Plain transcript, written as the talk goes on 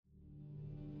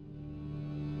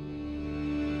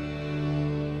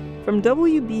From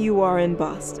WBUR in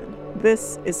Boston,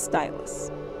 this is Stylus.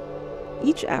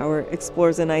 Each hour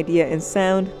explores an idea in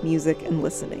sound, music, and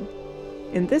listening.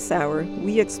 In this hour,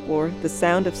 we explore the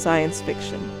sound of science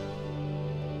fiction.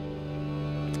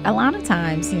 A lot of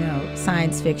times,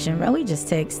 science fiction really just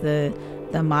takes the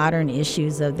modern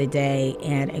issues of the day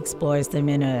and explores them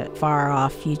in a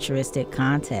far-off futuristic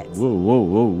context. Whoa, whoa,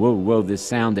 whoa, whoa, whoa, this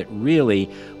sound that really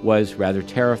was rather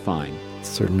terrifying.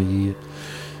 Certainly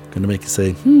going to make you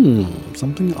say,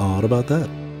 something odd about that.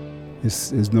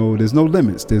 There's no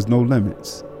limits. There's no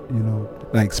limits.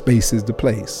 Like space is the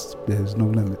place. There's no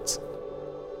limits.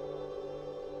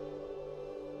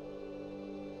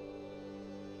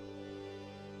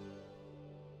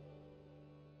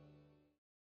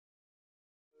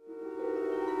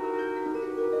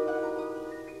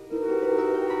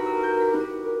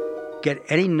 Get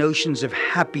any notions of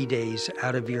happy days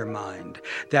out of your mind.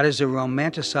 That is a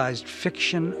romanticized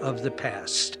fiction of the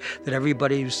past, that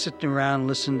everybody was sitting around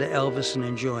listening to Elvis and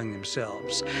enjoying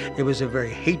themselves. It was a very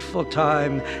hateful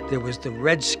time. There was the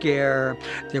Red Scare.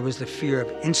 There was the fear of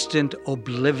instant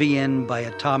oblivion by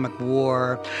atomic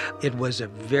war. It was a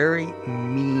very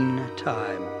mean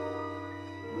time.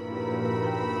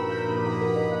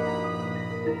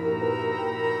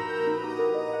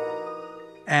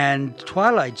 And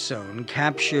Twilight Zone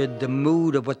captured the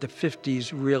mood of what the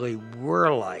 50s really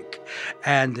were like.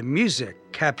 And the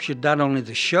music captured not only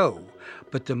the show,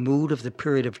 but the mood of the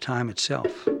period of time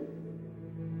itself.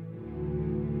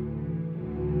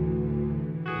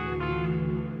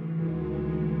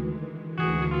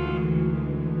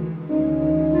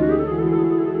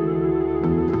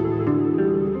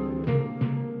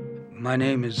 My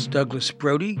name is Douglas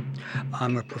Brode.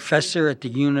 I'm a professor at the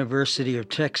University of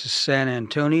Texas San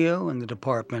Antonio in the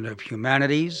Department of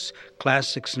Humanities,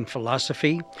 Classics, and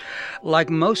Philosophy. Like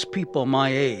most people my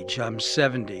age, I'm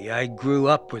 70. I grew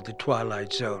up with The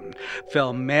Twilight Zone,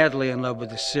 fell madly in love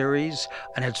with the series,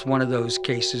 and it's one of those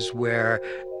cases where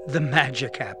the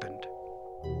magic happened.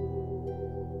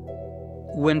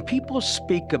 When people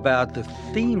speak about the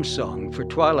theme song for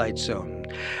Twilight Zone,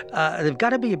 they've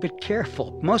got to be a bit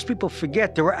careful. Most people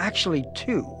forget there were actually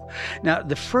two. Now,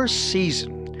 the first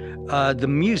season, the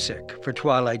music for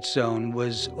Twilight Zone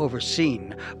was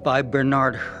overseen by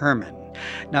Bernard Herrmann.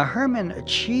 Now, Herrmann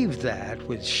achieved that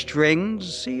with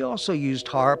strings. He also used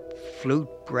harp, flute,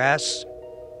 brass.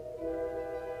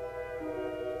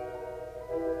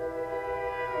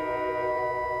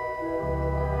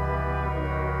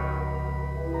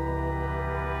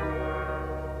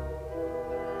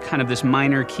 Kind of this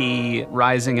minor key,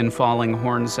 rising and falling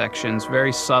horn sections,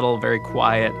 very subtle, very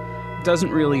quiet.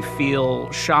 Doesn't really feel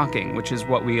shocking, which is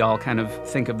what we all kind of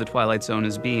think of the Twilight Zone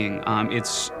as being.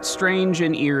 It's strange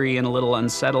and eerie and a little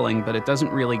unsettling, but it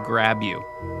doesn't really grab you.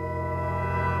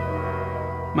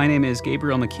 My name is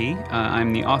Gabriel McKee.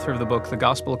 I'm the author of the book The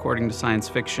Gospel According to Science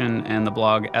Fiction and the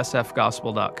blog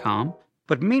sfgospel.com.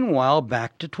 But meanwhile,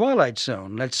 back to Twilight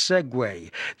Zone. Let's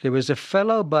segue. There was a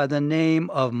fellow by the name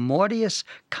of Mortius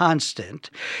Constant.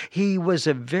 He was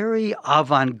a very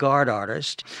avant-garde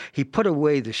artist. He put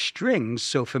away the strings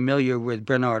so familiar with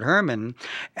Bernard Herrmann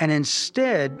and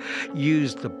instead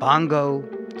used the bongo,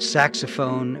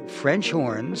 saxophone, French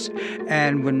horns.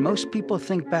 And when most people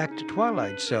think back to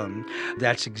Twilight Zone,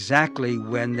 that's exactly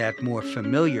when that more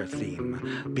familiar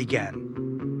theme began.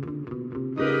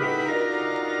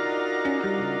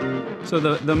 So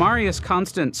the Marius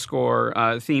Constant score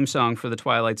theme song for the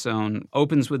Twilight Zone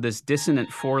opens with this dissonant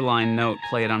 4-line note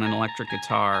played on an electric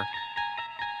guitar.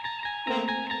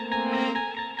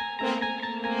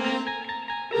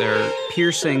 They're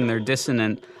piercing, they're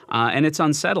dissonant, and it's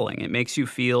unsettling. It makes you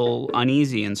feel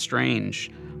uneasy and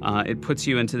strange. It puts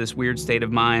you into this weird state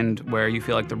of mind where you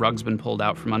feel like the rug's been pulled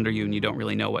out from under you and you don't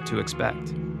really know what to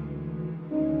expect.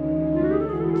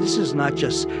 This is not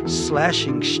just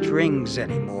slashing strings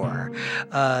anymore.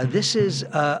 This is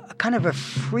kind of a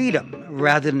freedom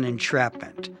rather than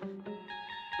entrapment.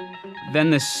 Then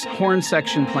this horn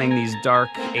section playing these dark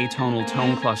atonal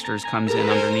tone clusters comes in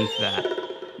underneath that.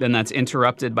 Then that's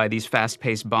interrupted by these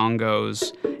fast-paced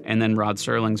bongos, and then Rod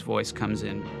Serling's voice comes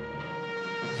in.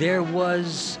 There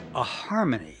was a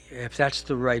harmony, if that's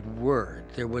the right word.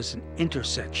 There was an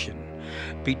intersection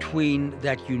between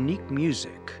that unique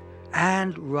music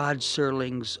and Rod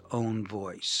Serling's own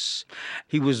voice.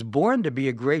 He was born to be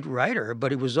a great writer,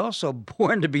 but he was also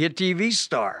born to be a TV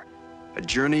star. A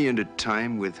journey into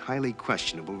time with highly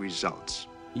questionable results.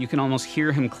 You can almost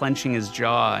hear him clenching his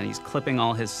jaw, and he's clipping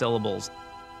all his syllables.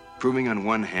 Proving on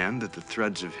one hand that the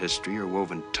threads of history are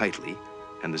woven tightly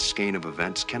and the skein of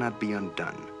events cannot be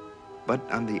undone. But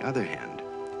on the other hand,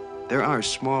 There are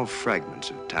small fragments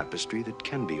of tapestry that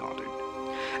can be altered.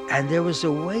 And there was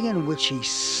a way in which he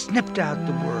snipped out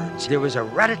the words. There was a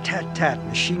rat-a-tat-tat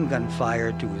machine gun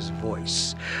fire to his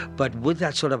voice, but with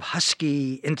that sort of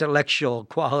husky intellectual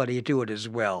quality to it as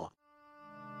well.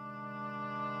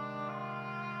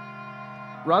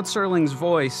 Rod Serling's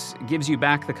voice gives you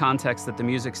back the context that the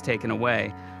music's taken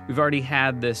away. We've already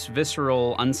had this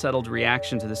visceral, unsettled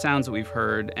reaction to the sounds that we've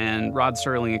heard, and Rod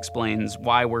Serling explains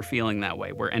why we're feeling that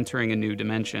way. We're entering a new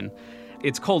dimension.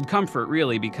 It's cold comfort,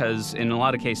 really, because in a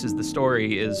lot of cases, the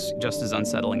story is just as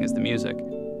unsettling as the music.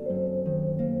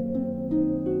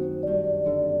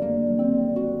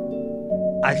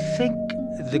 I think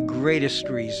the greatest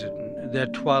reason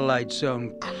that Twilight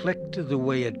Zone clicked the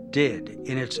way it did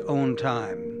in its own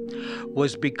time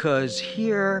was because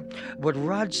here, what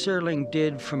Rod Serling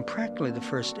did from practically the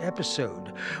first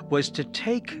episode was to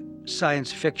take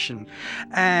science fiction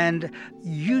and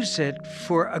use it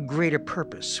for a greater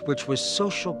purpose, which was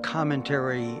social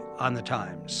commentary on the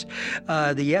times.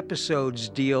 The episodes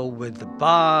deal with the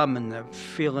bomb and the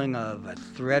feeling of a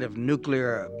threat of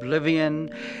nuclear oblivion.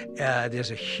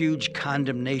 There's a huge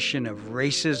condemnation of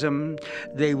racism.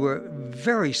 They were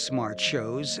very smart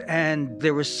shows, and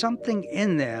there was something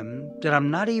in them that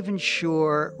I'm not even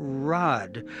sure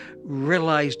Rod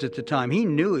realized at the time. He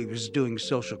knew he was doing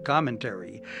social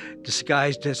commentary,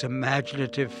 disguised as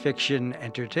imaginative fiction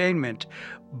entertainment,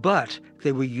 but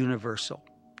they were universal.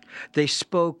 They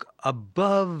spoke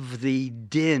above the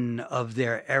din of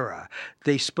their era.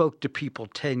 They spoke to people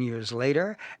 10 years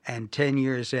later and 10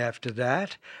 years after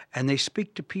that, and they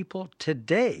speak to people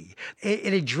today.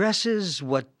 It addresses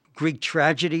what Greek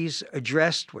tragedies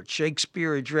addressed, what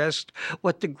Shakespeare addressed,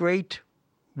 what the great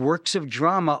works of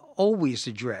drama always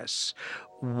address,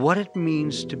 what it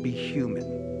means to be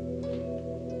human.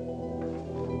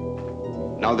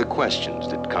 Now the questions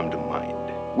that come to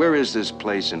mind. Where is this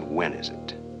place and when is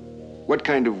it? What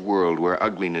kind of world where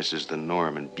ugliness is the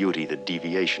norm and beauty the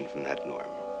deviation from that norm?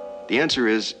 The answer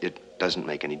is, it doesn't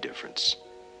make any difference.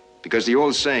 Because the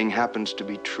old saying happens to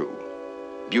be true.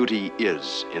 Beauty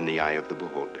is in the eye of the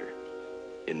beholder.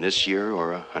 In this year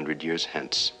or 100 years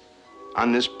hence.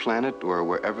 On this planet or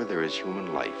wherever there is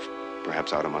human life,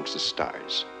 perhaps out amongst the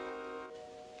stars.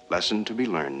 Lesson to be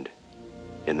learned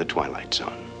in the Twilight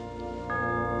Zone.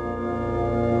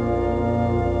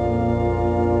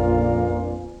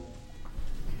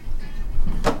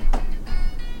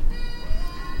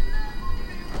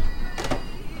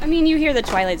 I mean, you hear the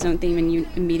Twilight Zone theme and you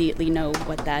immediately know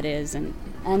what that is, and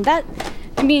that,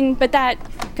 I mean, but that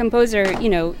composer, you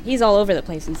know, he's all over the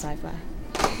place in sci-fi.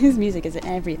 His music is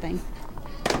everything.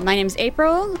 My name's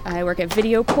April. I work at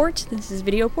Videoport. This is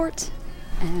Videoport.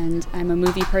 And I'm a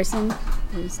movie person.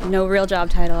 There's no real job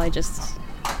title. I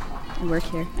work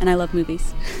here. And I love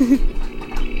movies.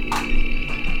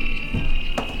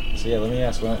 So yeah, let me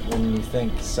ask, when you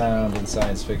think sound in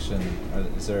science fiction,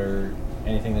 is there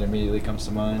anything that immediately comes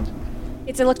to mind?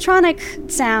 It's electronic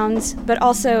sounds, but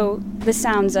also the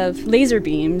sounds of laser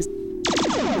beams.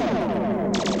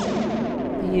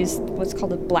 Used what's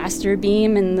called a blaster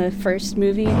beam in the first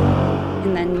movie,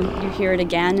 and then you hear it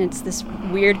again. It's this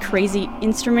weird, crazy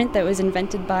instrument that was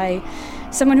invented by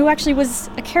someone who actually was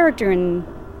a character in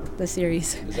the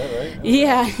series. Is that right?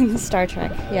 Yeah, in Star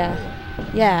Trek.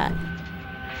 Yeah.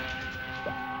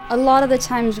 A lot of the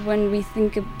times when we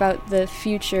think about the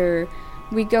future,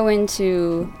 we go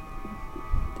into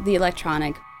the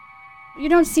electronic. You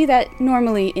don't see that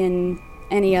normally in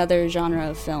any other genre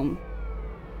of film.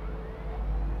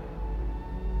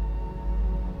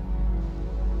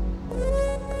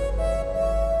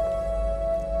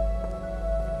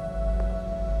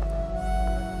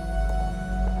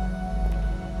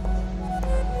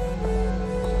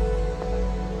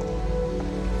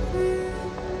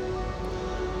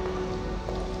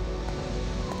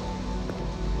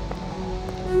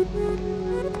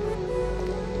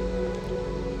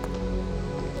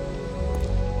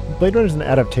 Blade Runner is an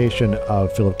adaptation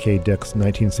of Philip K. Dick's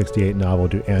 1968 novel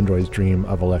Do Androids Dream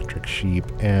of Electric Sheep,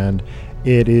 and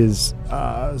it is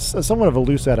somewhat of a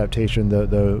loose adaptation,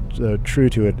 though true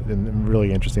to it in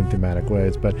really interesting thematic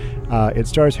ways. But it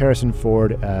stars Harrison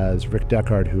Ford as Rick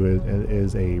Deckard, who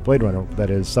is a Blade Runner.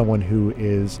 That is someone who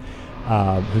is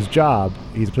whose job,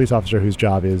 he's a police officer whose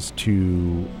job is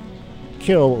to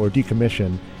kill or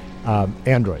decommission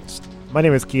androids. My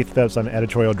name is Keith Phipps. I'm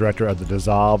editorial director of The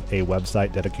Dissolve, a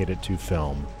website dedicated to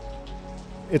film.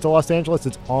 It's a Los Angeles.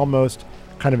 It's almost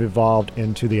kind of evolved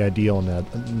into the ideal in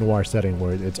that noir setting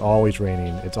where it's always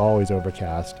raining, it's always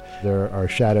overcast. There are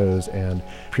shadows and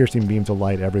piercing beams of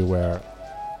light everywhere.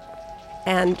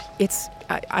 And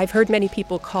I've heard many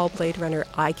people call Blade Runner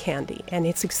eye candy, and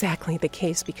it's exactly the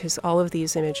case because all of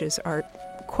these images are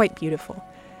quite beautiful.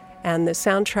 And the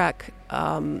soundtrack,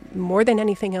 more than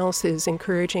anything else, is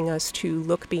encouraging us to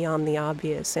look beyond the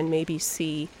obvious and maybe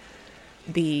see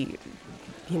the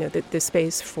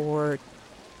space for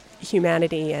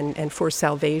humanity and for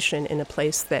salvation in a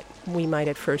place that we might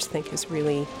at first think is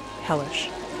really hellish.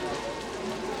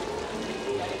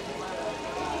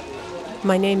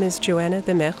 My name is Joanna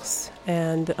Demers,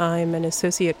 and I'm an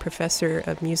associate professor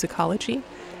of musicology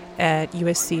at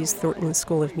USC's Thornton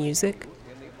School of Music.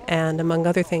 And among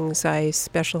other things, I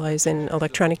specialize in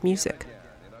electronic music.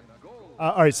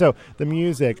 All right, so the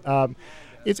music.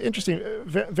 It's interesting.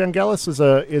 Vangelis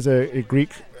is a Greek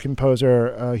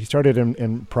composer. He started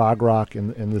in prog rock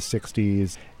in the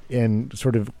 60s and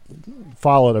sort of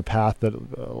followed a path that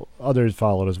others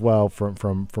followed as well from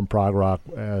prog rock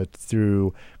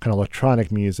through kind of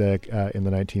electronic music in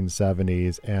the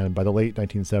 1970s. And by the late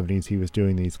 1970s, he was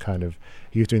doing these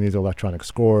electronic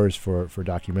scores for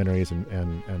documentaries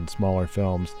and smaller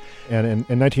films. And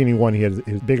in 1981, he had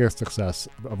his biggest success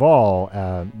of all,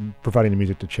 providing the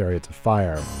music to Chariots of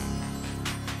Fire.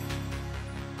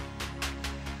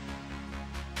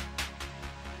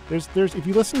 There's if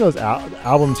you listen to those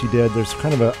albums he did, there's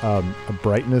kind of a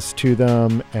brightness to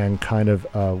them, and kind of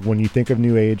when you think of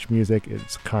New Age music,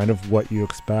 it's kind of what you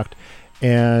expect.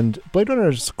 And Blade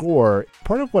Runner's score,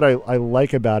 part of what I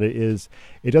like about it is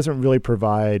it doesn't really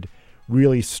provide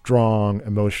really strong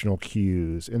emotional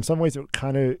cues. In some ways, it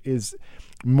kind of is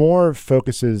more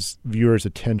focuses viewers'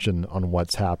 attention on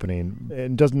what's happening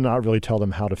and does not really tell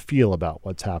them how to feel about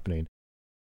what's happening.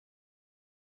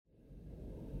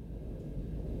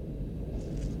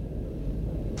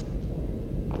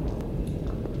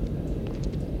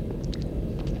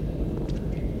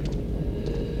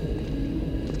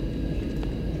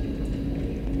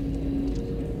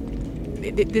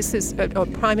 This is a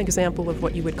prime example of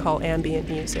what you would call ambient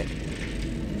music.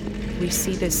 We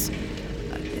see this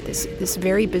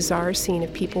very bizarre scene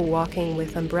of people walking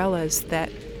with umbrellas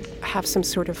that have some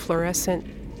sort of fluorescent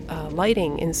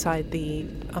lighting inside the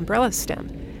umbrella stem.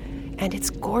 And it's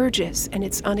gorgeous and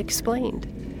it's unexplained.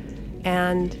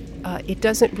 And it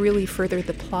doesn't really further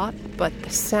the plot, but the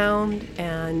sound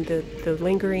and the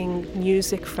lingering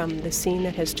music from the scene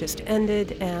that has just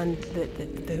ended and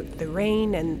the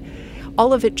rain and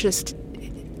all of it just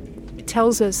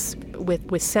tells us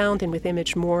with sound and with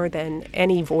image more than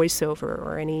any voiceover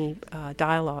or any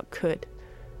dialogue could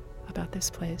about this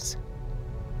place.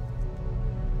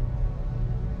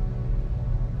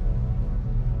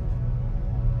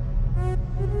 I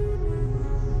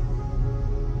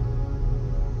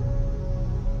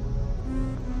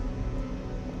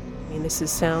mean, this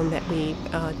is sound that we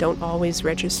don't always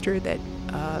register, that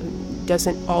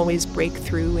doesn't always break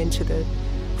through into the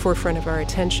forefront of our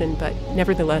attention, but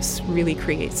nevertheless really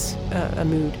creates a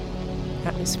mood,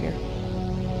 atmosphere.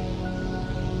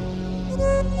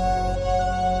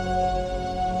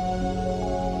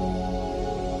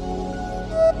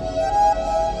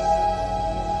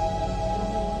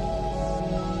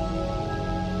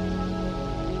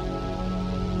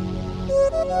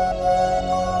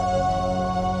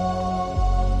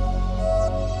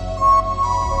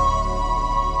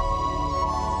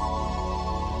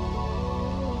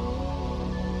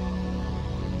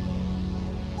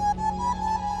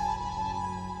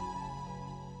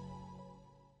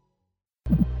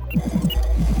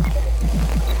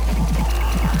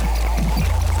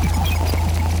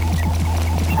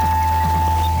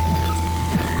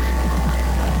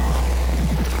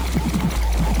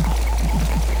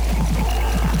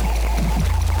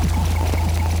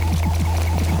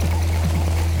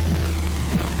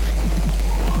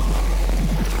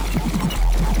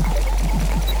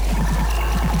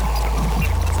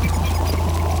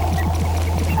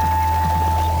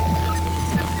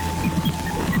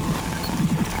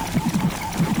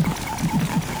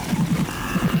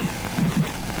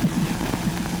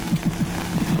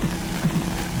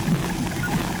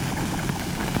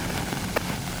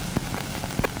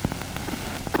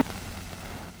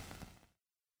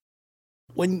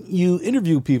 When you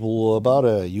interview people about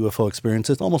a UFO experience,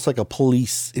 it's almost like a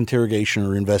police interrogation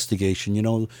or investigation. You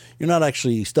know, you're not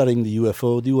actually studying the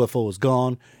UFO. The UFO is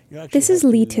gone. This is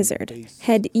Lee Tizzard,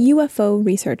 head UFO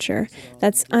researcher,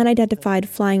 that's unidentified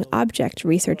flying object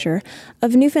researcher,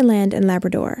 of Newfoundland and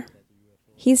Labrador.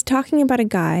 He's talking about a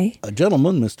guy, a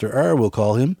gentleman, Mr. R, we'll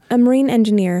call him, a marine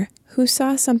engineer who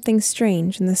saw something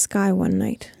strange in the sky one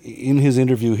night. In his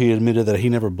interview, he admitted that he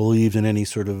never believed in any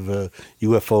sort of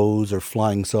UFOs or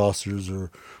flying saucers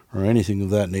or anything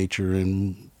of that nature.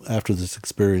 And After this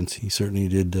experience, he certainly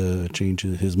did change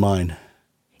his mind.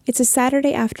 It's a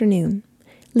Saturday afternoon.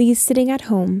 Lee's sitting at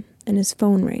home, and his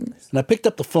phone rings. And I picked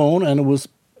up the phone, and it was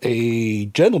a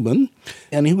gentleman,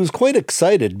 and he was quite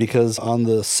excited because on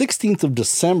the 16th of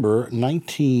December,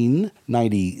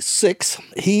 1996,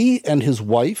 he and his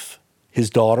wife, his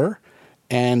daughter,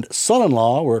 and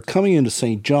son-in-law were coming into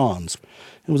St. John's.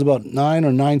 It was about 9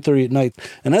 or 9:30 at night.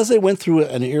 And as they went through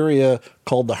an area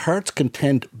called the Heart's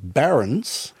Content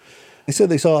Barrens, they said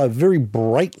they saw a very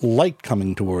bright light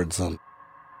coming towards them.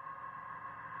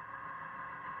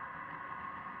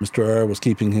 Mr. R was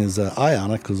keeping his eye on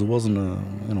it because it wasn't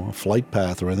a flight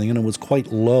path or anything, and it was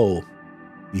quite low.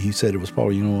 He said it was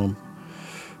probably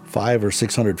 500 or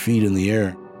 600 feet in the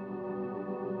air.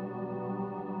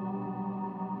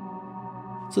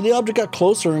 So the object got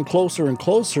closer and closer and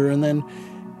closer, and then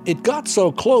it got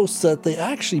so close that they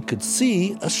actually could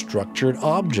see a structured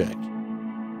object.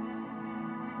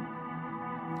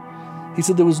 He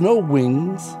said there was no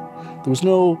wings, there was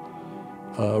no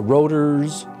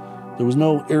rotors, there was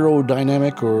no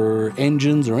aerodynamic or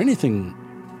engines or anything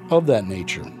of that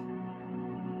nature.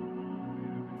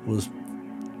 It was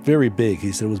very big.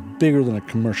 He said it was bigger than a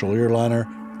commercial airliner.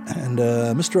 And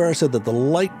Mr. R said that the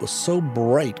light was so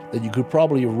bright that you could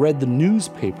probably have read the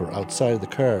newspaper outside of the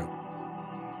car.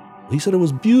 He said it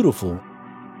was beautiful.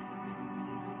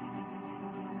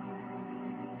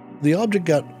 The object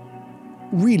got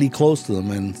really close to them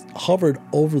and hovered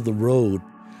over the road.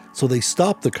 So they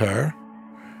stopped the car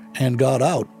and got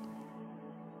out.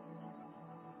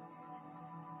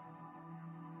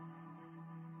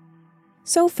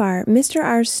 So far, Mr.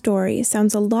 R's story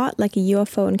sounds a lot like a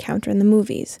UFO encounter in the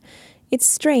movies. It's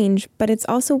strange, but it's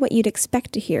also what you'd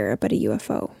expect to hear about a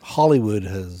UFO. Hollywood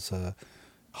has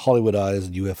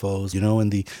Hollywoodized UFOs,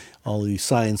 and all the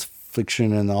science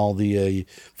fiction and all the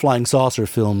flying saucer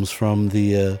films from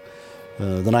the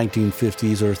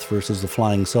 1950s, Earth versus the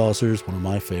Flying Saucers, one of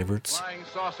my favorites. Flying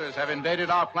saucers have invaded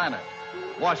our planet.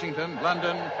 Washington,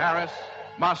 London, Paris,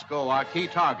 Moscow are key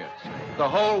targets. The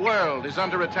whole world is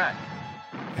under attack.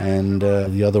 And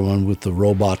the other one with the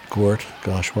robot Gort.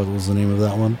 Gosh, what was the name of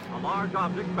that one? A large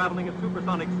object traveling at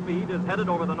supersonic speed is headed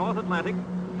over the North Atlantic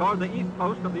toward the east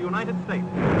coast of the United States.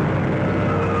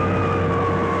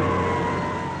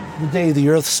 The day the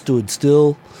Earth stood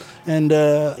still. And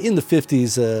in the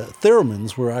 50s,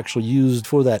 theremins were actually used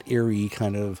for that eerie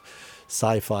kind of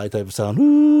sci-fi type of sound.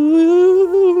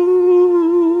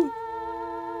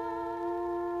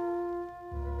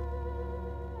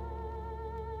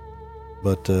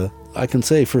 But I can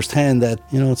say firsthand that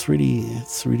it's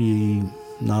really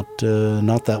not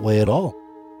that way at all.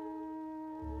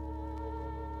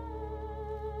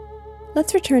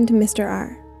 Let's return to Mr.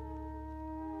 R.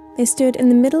 They stood in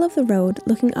the middle of the road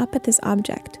looking up at this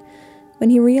object when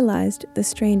he realized the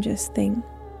strangest thing.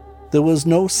 There was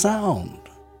no sound.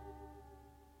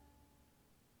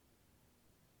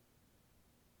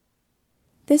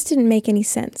 This didn't make any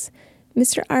sense.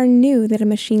 Mr. R knew that a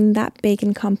machine that big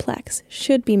and complex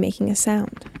should be making a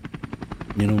sound.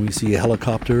 We see a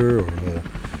helicopter or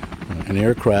an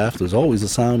aircraft, there's always a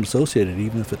sound associated,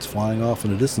 even if it's flying off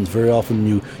in the distance. Very often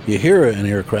you hear an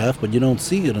aircraft, but you don't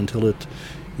see it until it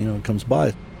comes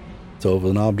by. So if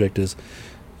an object is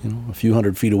a few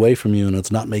hundred feet away from you and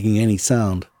it's not making any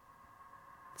sound,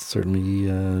 it's certainly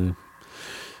going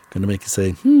to make you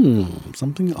say,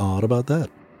 something odd about that.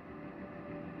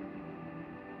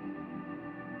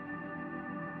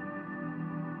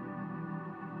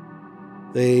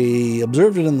 They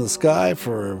observed it in the sky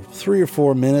for 3 or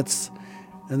 4 minutes,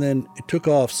 and then it took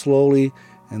off slowly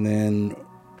and then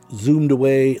zoomed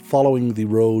away, following the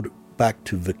road back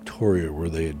to Victoria, where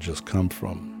they had just come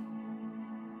from.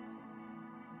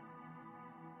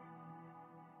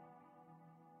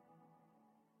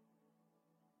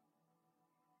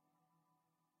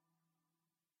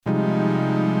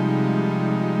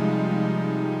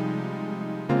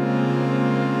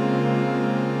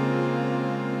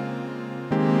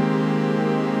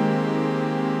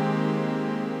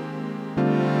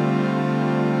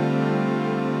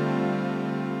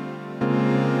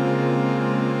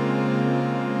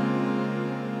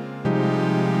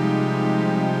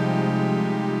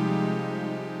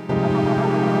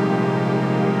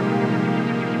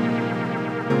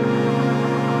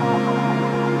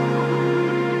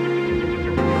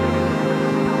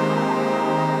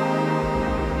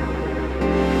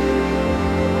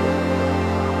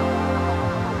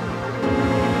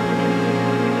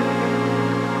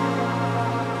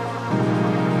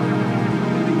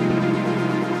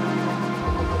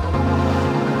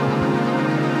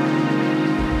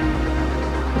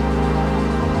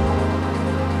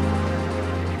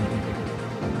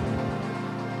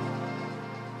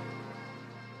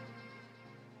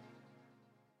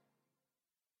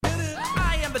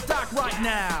 right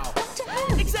now.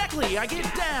 Exactly, I get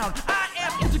down. I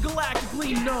am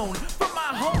intergalactically known. From my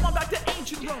home, I'm back to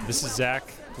ancient Rome. This is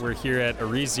Zack. We're here at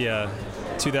Arisia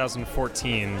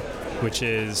 2014, which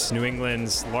is New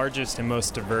England's largest and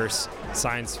most diverse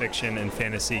science fiction and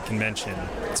fantasy convention.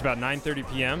 It's about 9:30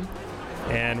 p.m.,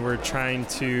 and we're trying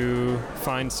to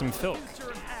find some filk.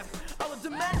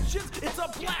 It's a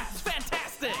blast,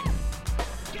 fantastic.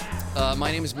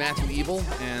 My name is Matthew Ebel,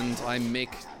 and I make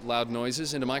loud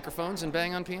noises into microphones and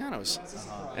bang on pianos.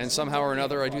 And somehow or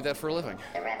another, I do that for a living.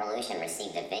 The Revolution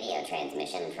received a video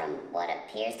transmission from what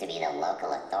appears to be the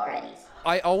local authorities.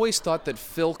 I always thought that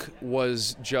filk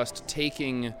was just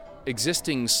taking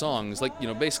existing songs, like,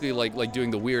 basically like doing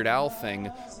the Weird Al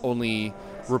thing, only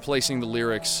replacing the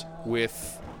lyrics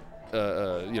with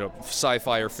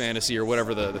sci-fi or fantasy or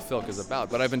whatever the filk is about.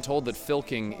 But I've been told that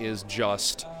filking is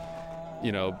just,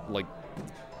 like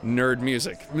nerd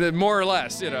music, more or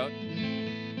less,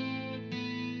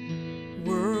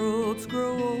 Worlds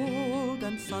grow old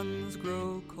and suns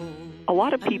grow cold. A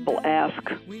lot of people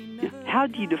ask, how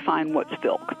do you define what's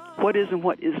filk? What is and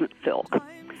what isn't filk?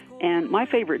 And my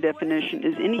favorite definition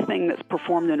is anything that's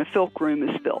performed in a filk room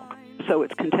is filk, so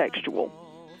it's contextual.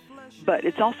 But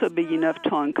it's also big enough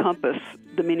to encompass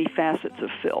the many facets of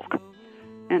filk.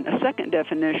 And a second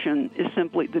definition is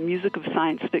simply the music of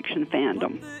science fiction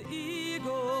fandom.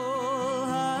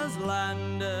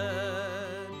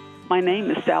 My name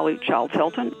is Sally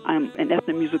Childs-Helton. I'm an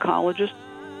ethnomusicologist.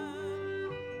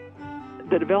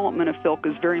 The development of filk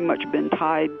has very much been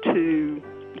tied to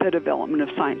the development of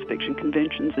science fiction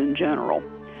conventions in general.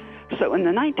 So in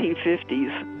the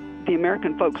 1950s, the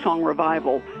American folk song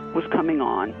revival was coming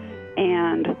on,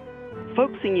 and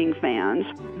folk singing fans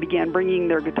began bringing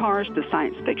their guitars to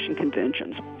science fiction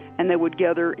conventions, and they would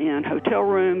gather in hotel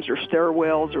rooms or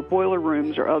stairwells or boiler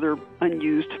rooms or other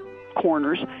unused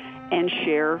corners and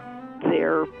share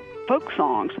their folk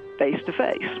songs face to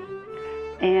face.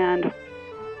 And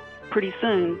pretty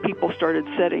soon, people started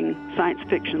setting science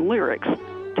fiction lyrics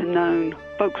to known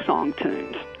folk song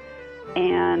tunes.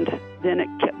 And then it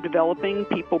kept developing.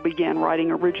 People began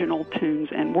writing original tunes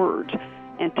and words.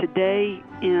 And today,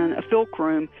 in a filk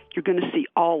room, you're going to see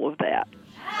all of that.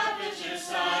 Aperture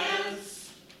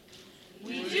science.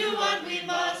 We do what we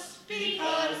must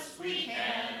because we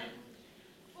can.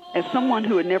 As someone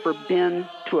who had never been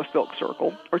to a filk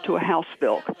circle or to a house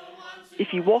filk,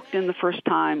 if you walked in the first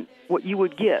time, what you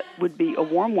would get would be a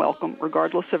warm welcome,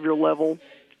 regardless of your level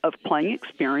of playing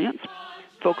experience.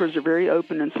 Filkers are very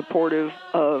open and supportive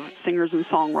of singers and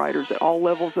songwriters at all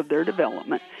levels of their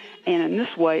development. And in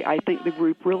this way, I think the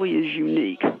group really is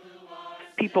unique.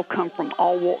 People come from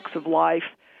all walks of life.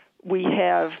 We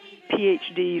have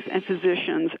PhDs and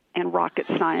physicians and rocket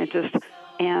scientists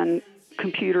and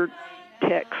computer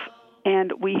techs.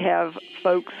 And we have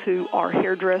folks who are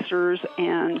hairdressers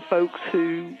and folks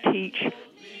who teach.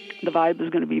 The vibe is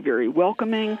going to be very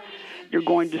welcoming. You're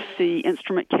going to see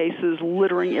instrument cases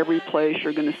littering every place.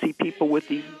 You're going to see people with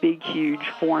these big, huge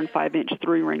 4 and 5 inch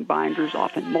 3-ring binders,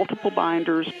 often multiple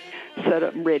binders, set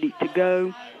up and ready to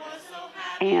go.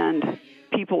 And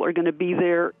people are going to be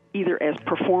there either as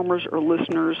performers or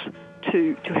listeners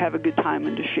to have a good time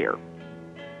and to share.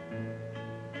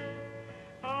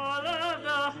 All of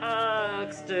the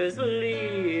hucksters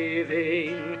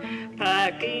leaving,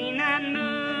 packing and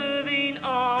moving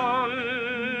on.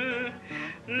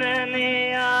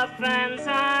 Many a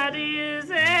fanside is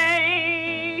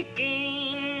aching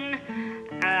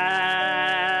after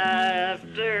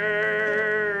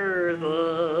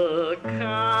the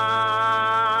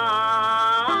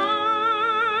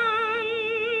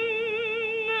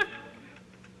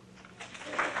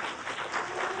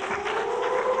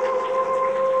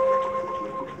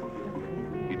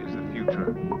It is the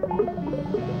future.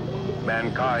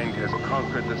 Mankind has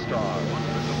conquered the stars.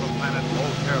 Wonders of the planet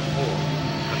Voltaire 4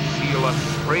 conceal a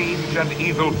strange and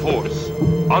evil force,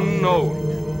 unknown,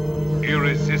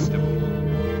 irresistible.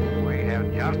 We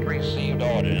have just received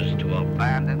orders to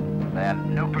abandon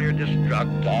and nuclear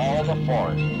destruct all the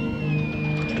forests.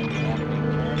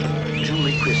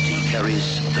 Julie Christie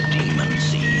carries the demon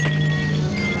seed.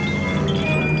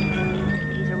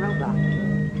 He's a robot.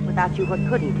 Without you, what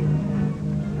could he do?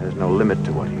 There's no limit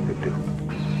to what he could do.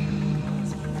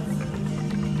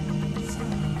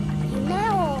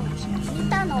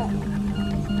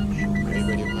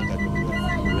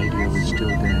 The radio is still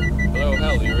dead. Hello,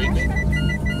 Hal, you read me?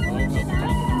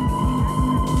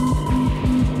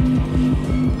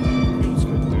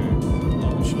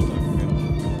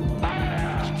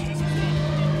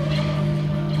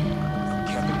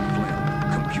 Captain Flynn,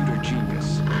 computer genius.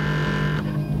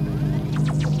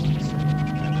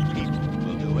 And the people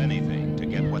will do anything to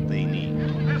get what they need.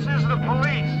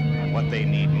 they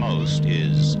need most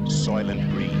is Soylent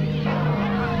Green.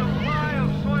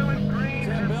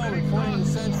 Sam Bell reporting to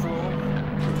Central.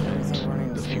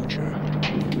 The future.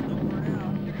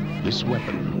 This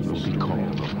weapon will be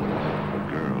called a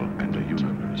girl and a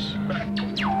universe.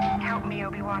 Help me,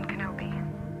 Obi-Wan Kenobi.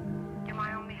 You're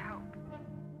my only hope.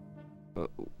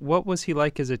 What was he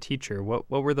like as a teacher? What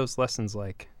were those lessons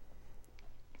like?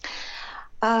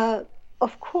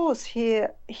 Of course, he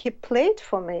played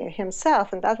for me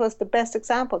himself, and that was the best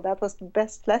example. That was the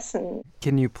best lesson.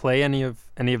 Can you play any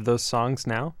of those songs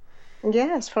now?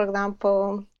 Yes, for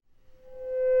example.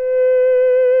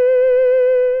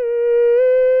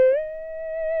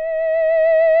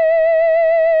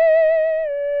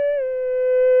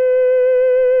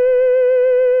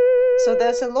 So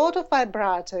there's a lot of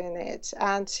vibrato in it,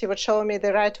 and he would show me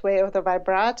the right way of the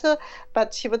vibrato,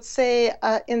 but he would say,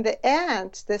 in the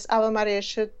end, this Ave Maria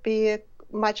should be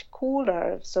much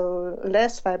cooler, so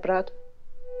less vibrato.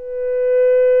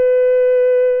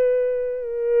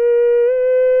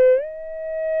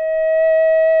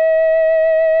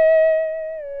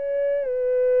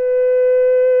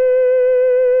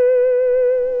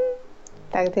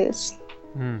 Like this.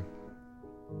 Mm.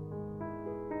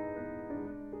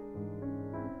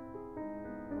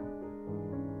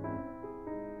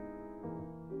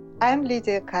 I'm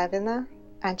Lydia Kavina,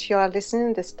 and you are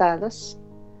listening to Stylus.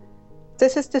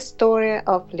 This is the story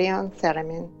of Leon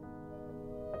Theremin.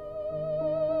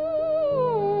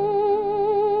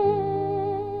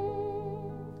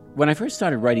 When I first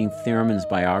started writing Theremin's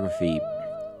biography,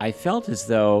 I felt as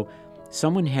though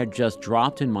someone had just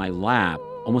dropped in my lap,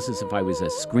 almost as if I was a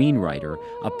screenwriter,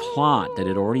 a plot that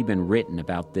had already been written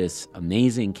about this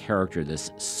amazing character,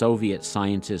 this Soviet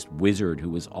scientist wizard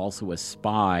who was also a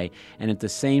spy, and at the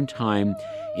same time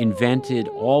invented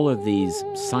all of these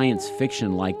science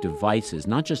fiction-like devices,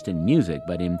 not just in music,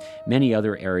 but in many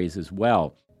other areas as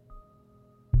well.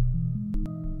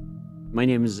 My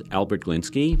name is Albert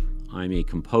Glinsky. I'm a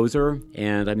composer,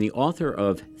 and I'm the author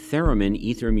of Theremin,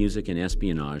 Ether, Music, and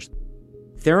Espionage.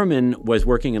 Theremin was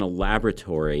working in a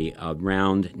laboratory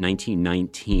around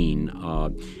 1919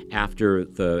 after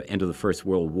the end of the First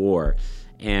World War.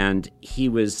 And he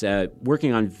was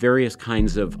working on various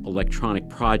kinds of electronic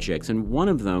projects. And one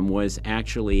of them was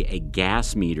actually a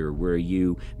gas meter where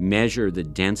you measure the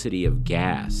density of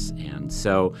gas. And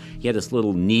so he had this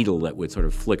little needle that would sort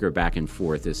of flicker back and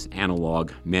forth, this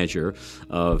analog measure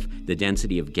of the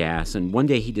density of gas. And one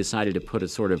day he decided to put a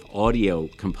sort of audio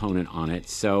component on it.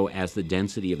 So as the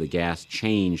density of the gas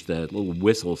changed, the little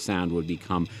whistle sound would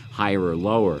become higher or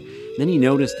lower. Then he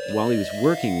noticed while he was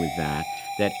working with that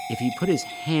if he put his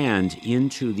hand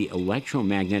into the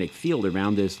electromagnetic field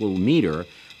around this little meter,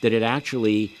 that it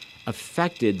actually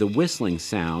affected the whistling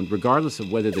sound regardless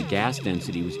of whether the gas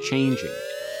density was changing.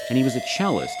 And he was a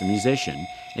cellist, a musician,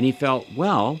 and he felt,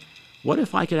 well, what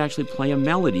if I could actually play a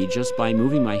melody just by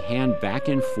moving my hand back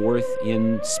and forth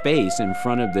in space in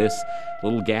front of this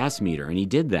little gas meter? And he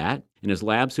did that, and his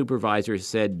lab supervisor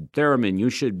said, Theremin, you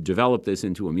should develop this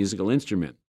into a musical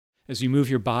instrument. As you move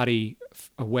your body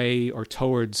away or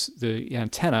towards the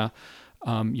antenna,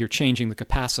 you're changing the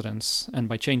capacitance. And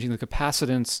by changing the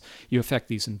capacitance, you affect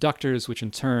these inductors, which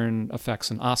in turn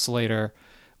affects an oscillator,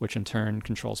 which in turn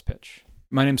controls pitch.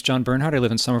 My name's John Bernhardt. I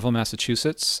live in Somerville,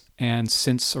 Massachusetts. And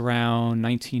since around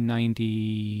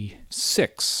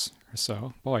 1996 or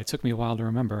so, boy, it took me a while to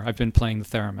remember, I've been playing the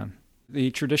theremin. The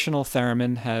traditional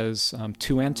theremin has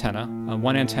two antennae.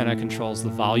 One antenna controls the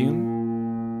volume,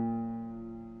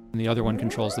 and the other one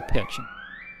controls the pitch.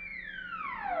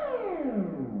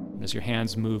 As your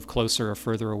hands move closer or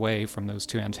further away from those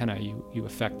two antennae, you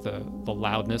affect the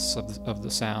loudness of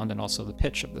the sound and also the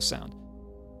pitch of the sound.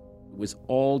 It was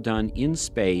all done in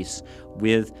space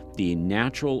with the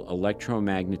natural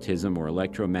electromagnetism or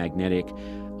electromagnetic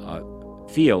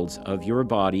fields of your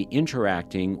body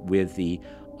interacting with the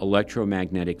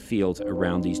electromagnetic fields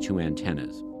around these two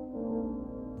antennas.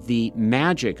 The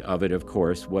magic of it, of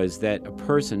course, was that a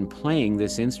person playing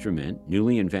this instrument,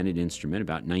 newly invented instrument,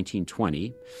 about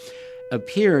 1920,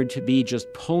 appeared to be just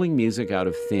pulling music out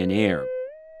of thin air.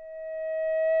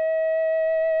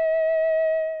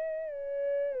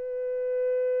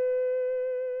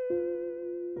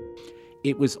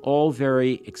 It was all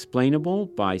very explainable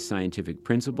by scientific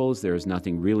principles. There is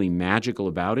nothing really magical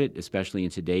about it, especially in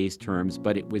today's terms,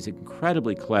 but it was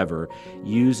incredibly clever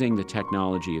using the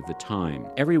technology of the time.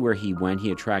 Everywhere he went, he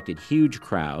attracted huge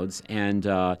crowds, and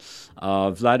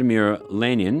Vladimir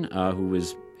Lenin, who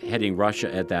was heading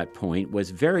Russia at that point,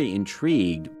 was very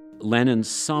intrigued. Lenin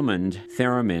summoned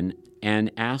theremin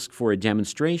and asked for a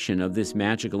demonstration of this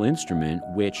magical instrument,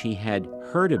 which he had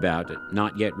heard about,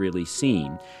 not yet really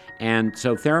seen. And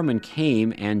so Theremin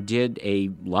came and did a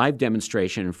live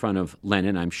demonstration in front of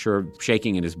Lennon, I'm sure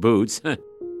shaking in his boots,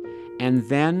 and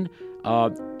then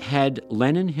had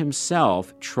Lennon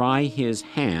himself try his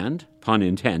hand, pun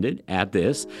intended, at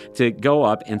this, to go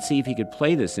up and see if he could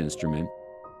play this instrument.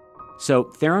 So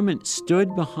Theremin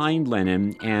stood behind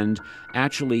Lennon and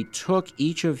actually took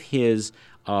each of his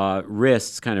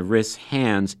wrist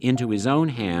hands into his own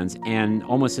hands, and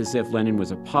almost as if Lennon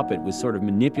was a puppet, was sort of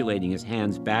manipulating his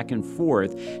hands back and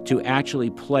forth to actually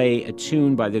play a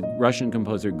tune by the Russian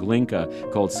composer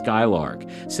Glinka called Skylark.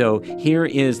 So here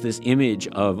is this image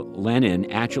of Lennon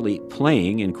actually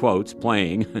playing, in quotes,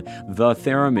 playing the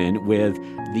theremin with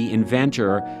the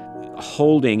inventor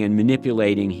holding and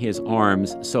manipulating his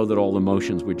arms so that all the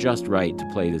motions were just right to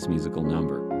play this musical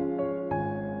number.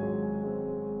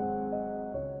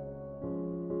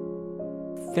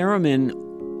 Theremin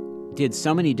did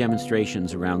so many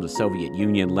demonstrations around the Soviet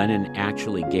Union, Lenin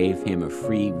actually gave him a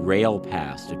free rail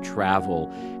pass to travel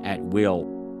at will.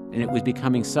 And it was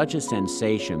becoming such a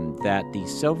sensation that the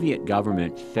Soviet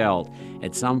government felt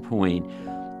at some point,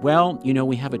 well, you know,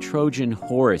 we have a Trojan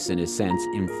horse, in a sense,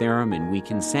 in Theremin. We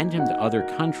can send him to other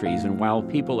countries, and while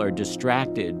people are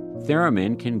distracted,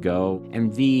 Theremin can go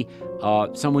and be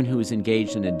someone who is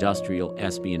engaged in industrial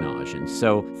espionage. And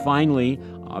so finally,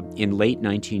 in late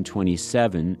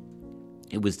 1927,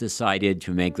 it was decided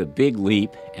to make the big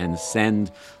leap and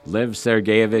send Lev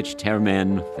Sergeyevich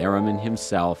Theremin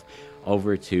himself,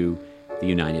 over to the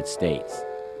United States.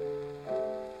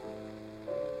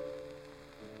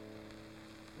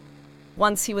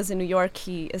 Once he was in New York,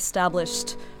 he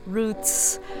established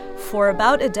roots for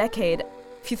about a decade.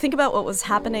 If you think about what was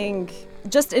happening,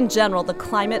 just in general, the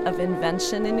climate of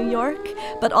invention in New York,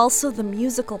 but also the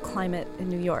musical climate in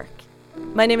New York.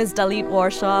 My name is Dalit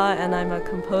Warshaw, and I'm a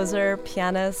composer,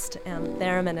 pianist, and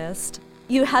thereminist.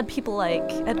 You had people like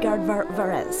Edgar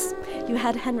Varese. You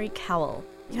had Henry Cowell.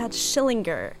 You had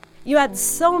Schillinger. You had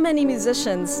so many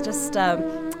musicians just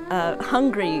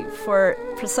hungry for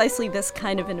precisely this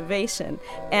kind of innovation.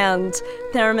 And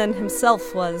Theremin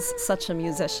himself was such a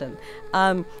musician.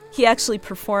 He actually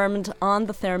performed on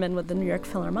the theremin with the New York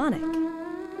Philharmonic.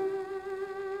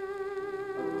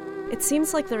 It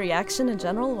seems like the reaction in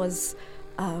general was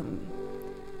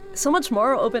so much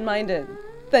more open-minded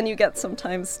than you get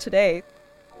sometimes today.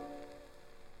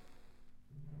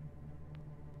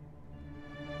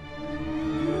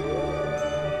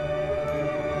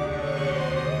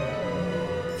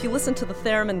 If you listen to the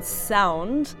theremin's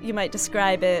sound, you might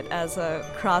describe it as a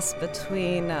cross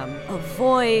between a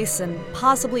voice and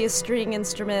possibly a string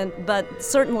instrument, but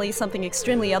certainly something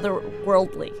extremely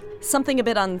otherworldly. Something a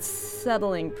bit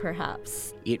unsettling,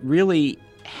 perhaps. It really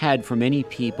had, for many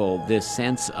people, this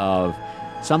sense of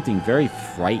something very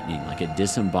frightening, like a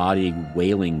disembodied,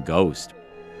 wailing ghost.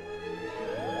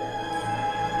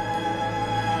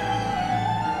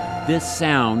 This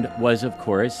sound was, of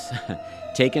course,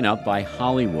 taken up by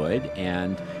Hollywood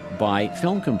and by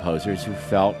film composers who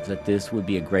felt that this would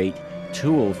be a great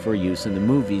tool for use in the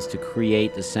movies to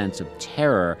create the sense of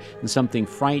terror and something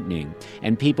frightening.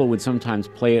 And people would sometimes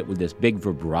play it with this big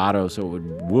vibrato, so it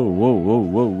would whoa, whoa, whoa,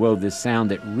 whoa, whoa, this sound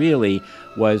that really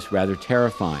was rather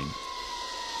terrifying.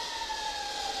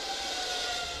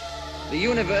 The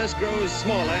universe grows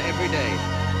smaller every day,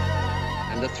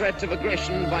 and the threat of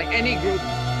aggression by any group,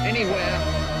 anywhere,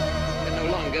 can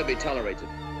no longer be tolerated.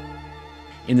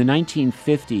 In the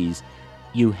 1950s,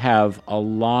 you have a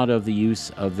lot of the use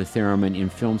of the theremin in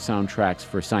film soundtracks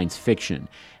for science fiction.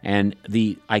 And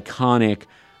the iconic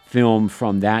film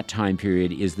from that time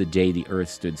period is The Day the Earth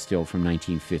Stood Still from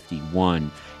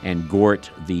 1951. And Gort,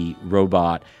 the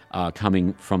robot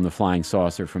coming from the flying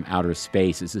saucer from outer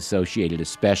space, is associated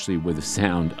especially with the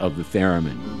sound of the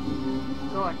theremin.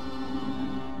 Gort,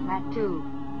 Matu,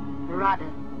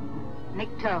 Barada,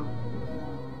 Nikto.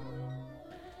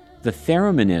 The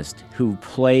thereminist who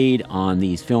played on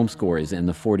these film scores in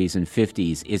the 40s and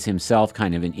 50s is himself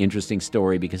kind of an interesting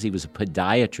story because he was a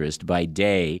podiatrist by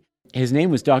day. His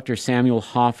name was Dr. Samuel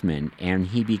Hoffman, and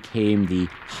he became the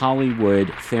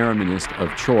Hollywood thereminist of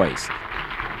choice.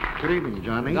 Good evening,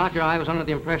 Johnny. Doctor, I was under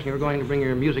the impression you were going to bring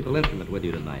your musical instrument with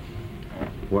you tonight.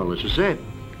 Well, this is it.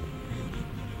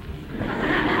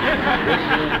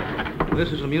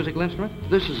 This is a musical instrument?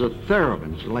 This is a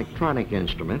theremin. It's an electronic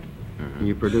instrument. And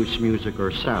you produce music or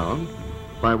sound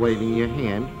by waving your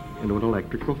hand into an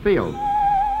electrical field.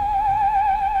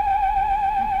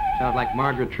 Sounds like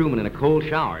Margaret Truman in a cold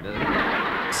shower, doesn't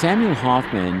it? Samuel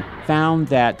Hoffman found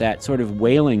that that sort of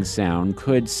wailing sound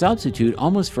could substitute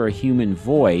almost for a human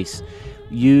voice,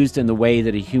 used in the way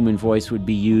that a human voice would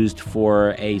be used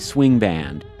for a swing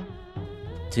band.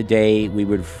 Today, we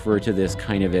would refer to this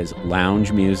kind of as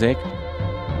lounge music.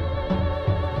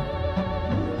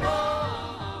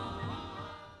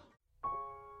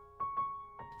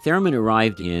 Theremin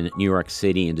arrived in New York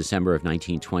City in December of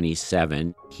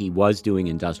 1927. He was doing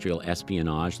industrial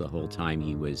espionage the whole time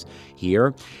he was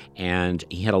here, and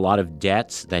he had a lot of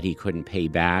debts that he couldn't pay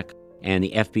back, and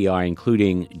the FBI,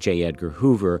 including J. Edgar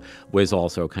Hoover, was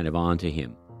also kind of onto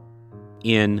him.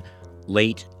 In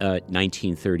late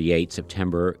 1938,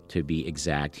 September to be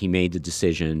exact, he made the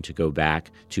decision to go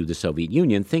back to the Soviet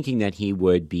Union, thinking that he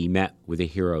would be met with a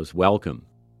hero's welcome.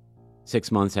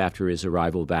 6 months after his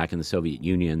arrival back in the Soviet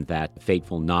Union, that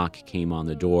fateful knock came on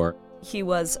the door. He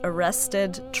was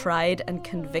arrested, tried, and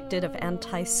convicted of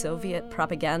anti-Soviet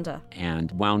propaganda.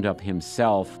 And wound up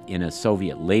himself in a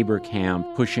Soviet labor camp,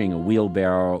 pushing a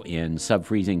wheelbarrow in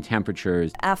sub-freezing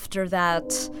temperatures. After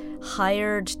that,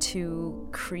 hired to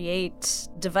create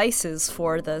devices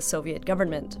for the Soviet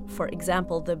government. For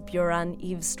example, the Buran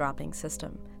eavesdropping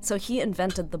system. So he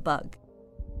invented the bug.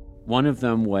 One of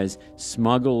them was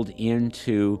smuggled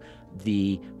into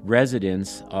the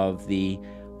residence of the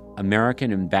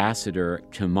American ambassador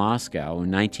to Moscow in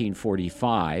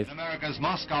 1945. America's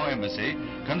Moscow embassy,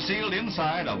 concealed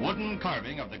inside a wooden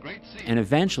carving of the Great Sea. And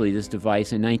eventually this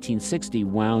device in 1960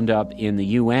 wound up in the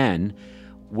UN,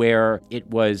 where it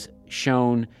was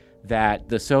shown that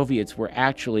the Soviets were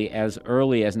actually, as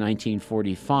early as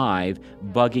 1945,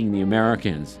 bugging the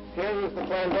Americans. Here is the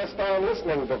clandestine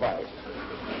listening device.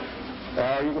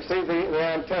 You can see the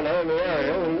antenna in the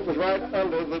aerial, and it was right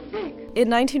under the beak. In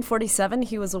 1947,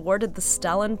 he was awarded the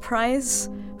Stalin Prize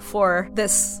for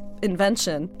this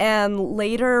invention, and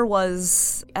later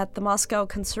was at the Moscow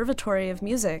Conservatory of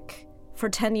Music for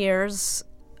 10 years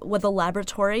with a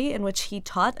laboratory in which he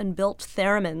taught and built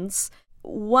theremins.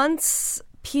 Once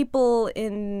people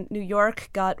in New York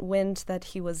got wind that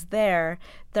he was there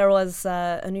was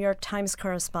a New York Times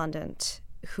correspondent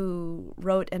who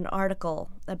wrote an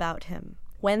article about him.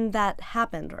 When that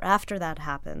happened, or after that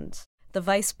happened, the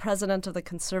vice president of the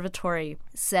conservatory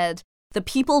said, "The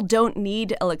people don't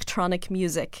need electronic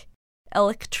music.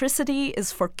 Electricity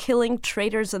is for killing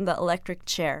traitors in the electric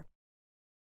chair."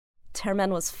 Theremin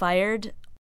was fired,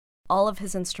 all of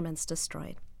his instruments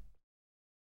destroyed.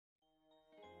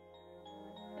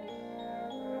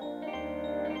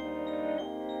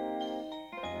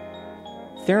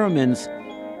 Theremin's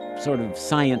sort of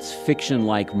science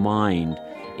fiction-like mind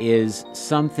is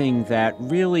something that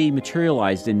really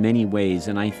materialized in many ways,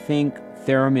 and I think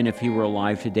Theremin, if he were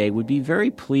alive today, would be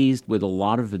very pleased with a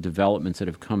lot of the developments that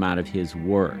have come out of his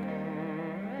work.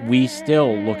 We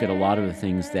still look at a lot of the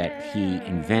things that he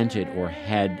invented or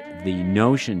had the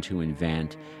notion to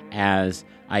invent as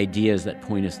ideas that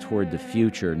point us toward the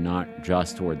future, not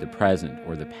just toward the present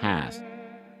or the past.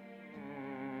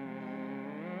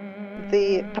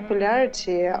 The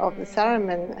popularity of the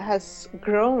theremin has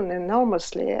grown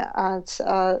enormously, and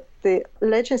the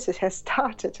legacy has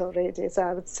started already. So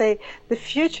I would say the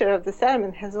future of the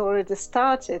theremin has already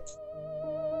started.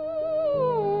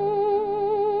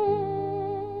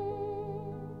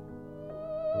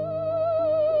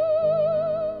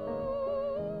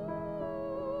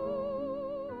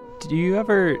 Do you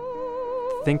ever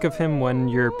think of him when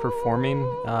you're performing?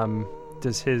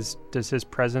 Does his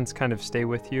presence kind of stay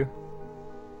with you?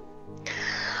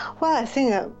 Well, I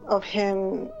think of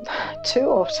him too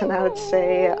often, I would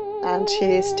say, and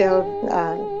he is still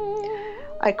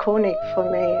iconic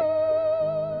for me.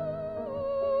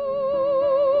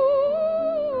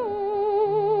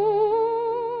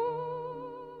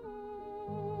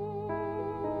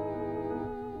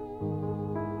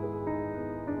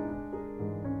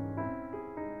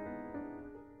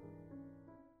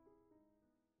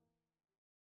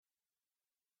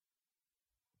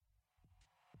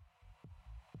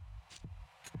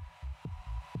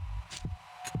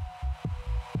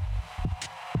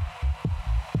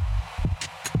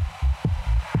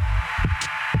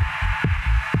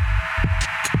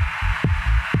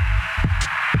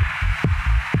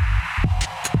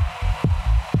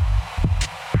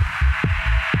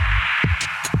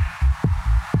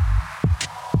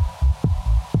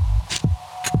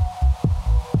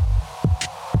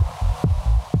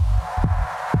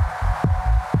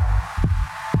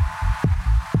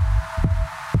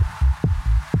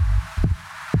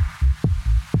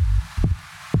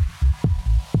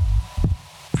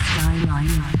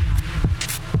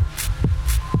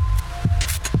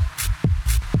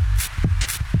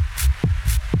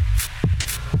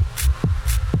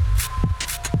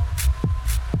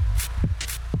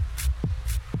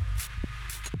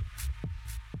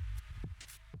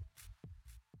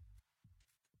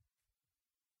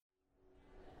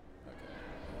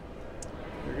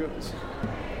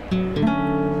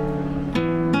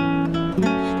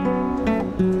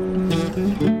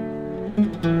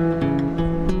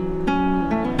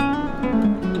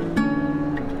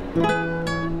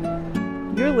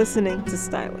 You're listening to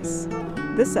Stylus.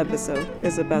 This episode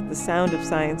is about the sound of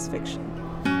science fiction.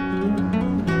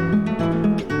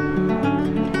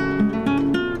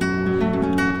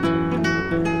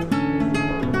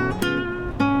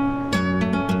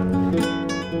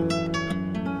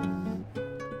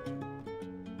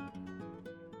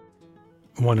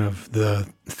 One of the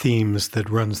themes that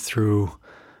runs through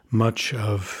much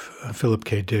of Philip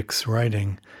K. Dick's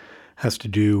writing has to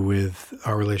do with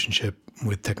our relationship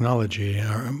with technology,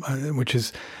 which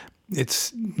is,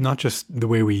 it's not just the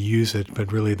way we use it,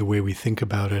 but really the way we think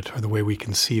about it or the way we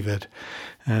conceive it.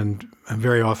 And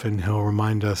very often he'll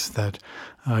remind us that,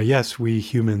 yes, we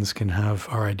humans can have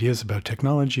our ideas about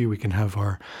technology, we can have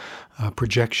our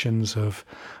projections of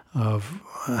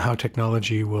how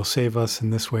technology will save us in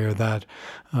this way or that,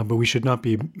 but we should not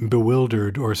be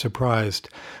bewildered or surprised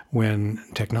when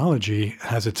technology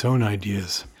has its own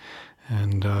ideas.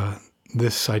 And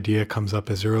this idea comes up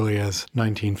as early as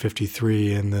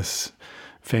 1953 in this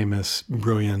famous,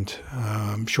 brilliant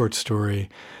short story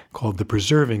called The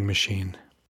Preserving Machine.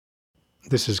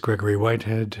 This is Gregory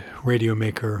Whitehead, radio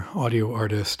maker, audio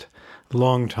artist,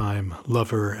 longtime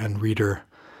lover and reader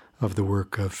of the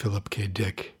work of Philip K.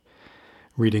 Dick,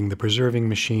 reading The Preserving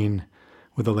Machine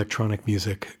with electronic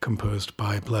music composed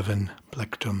by Blevin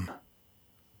Blechtum.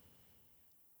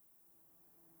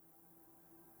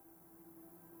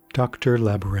 Dr.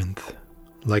 Labyrinth,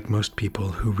 like most people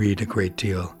who read a great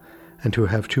deal and who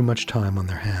have too much time on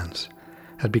their hands,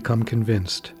 had become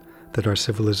convinced that our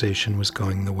civilization was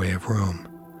going the way of Rome.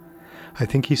 I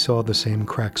think he saw the same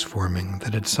cracks forming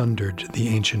that had sundered the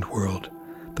ancient world,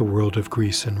 the world of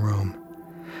Greece and Rome,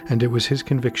 and it was his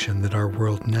conviction that our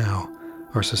world now,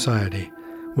 our society,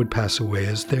 would pass away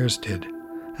as theirs did,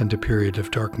 and a period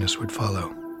of darkness would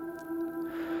follow.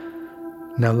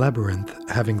 Now Labyrinth,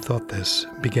 having thought this,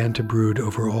 began to brood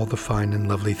over all the fine and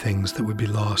lovely things that would be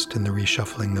lost in the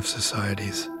reshuffling of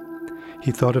societies.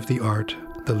 He thought of the art,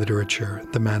 the literature,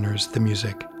 the manners, the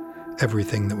music,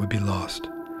 everything that would be lost,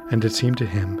 and it seemed to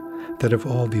him that of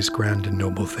all these grand and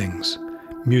noble things,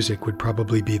 music would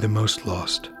probably be the most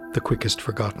lost, the quickest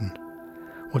forgotten.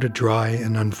 What a dry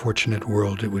and unfortunate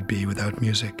world it would be without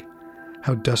music.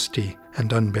 How dusty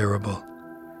and unbearable.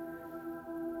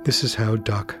 This is how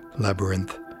Doc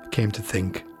Labyrinth came to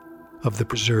think of the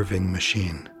Preserving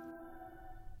Machine.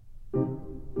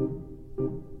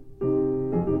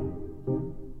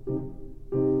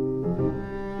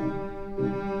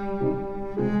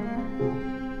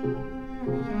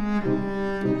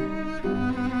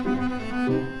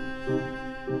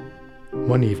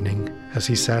 One evening, as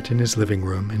he sat in his living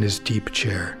room in his deep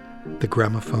chair, the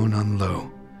gramophone on low,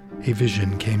 a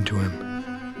vision came to him.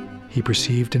 He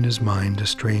perceived in his mind a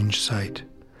strange sight,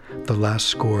 the last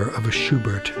score of a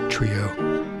Schubert trio,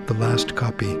 the last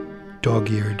copy,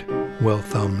 dog-eared,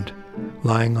 well-thumbed,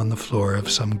 lying on the floor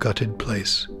of some gutted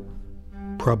place,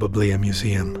 probably a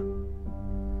museum.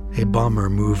 A bomber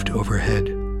moved overhead.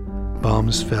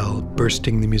 Bombs fell,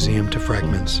 bursting the museum to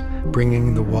fragments,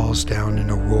 bringing the walls down in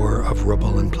a roar of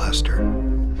rubble and plaster.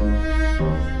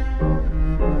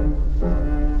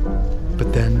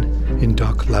 But then, in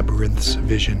Doc Labyrinth's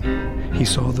vision, he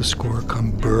saw the score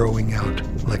come burrowing out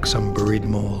like some buried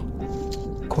mole.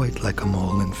 Quite like a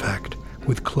mole, in fact,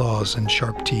 with claws and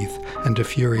sharp teeth and a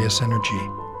furious energy.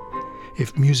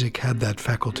 If music had that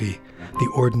faculty,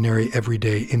 the ordinary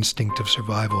everyday instinct of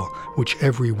survival, which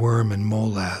every worm and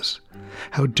mole has,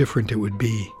 how different it would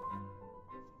be.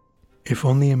 If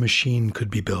only a machine could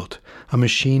be built, a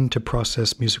machine to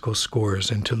process musical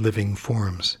scores into living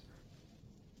forms.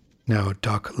 Now,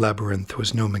 Doc Labyrinth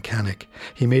was no mechanic.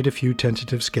 He made a few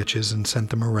tentative sketches and sent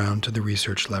them around to the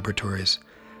research laboratories.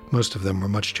 Most of them were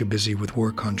much too busy with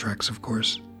war contracts, of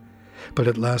course. But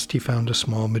at last he found a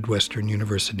small Midwestern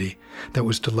university that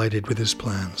was delighted with his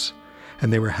plans,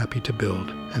 and they were happy to build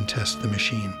and test the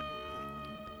machine.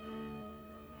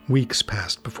 Weeks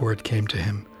passed before it came to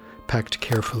him, packed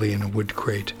carefully in a wood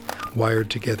crate, wired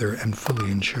together and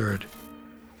fully insured.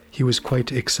 He was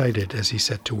quite excited as he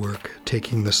set to work,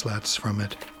 taking the slats from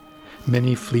it.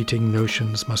 Many fleeting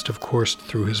notions must have coursed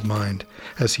through his mind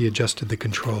as he adjusted the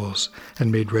controls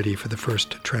and made ready for the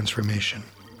first transformation.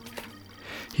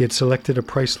 He had selected a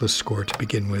priceless score to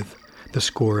begin with, the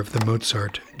score of the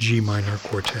Mozart G minor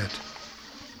quartet.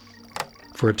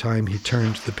 For a time he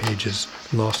turned the pages,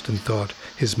 lost in thought,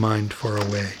 his mind far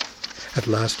away. At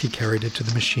last he carried it to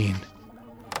the machine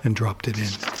and dropped it in.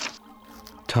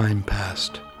 Time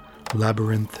passed.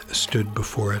 Labyrinth stood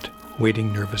before it,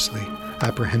 waiting nervously,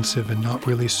 apprehensive and not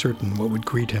really certain what would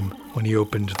greet him when he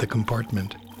opened the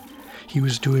compartment. He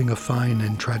was doing a fine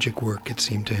and tragic work, it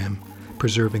seemed to him,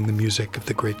 preserving the music of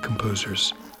the great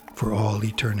composers, for all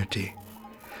eternity.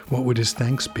 What would his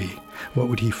thanks be? What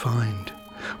would he find?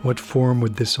 What form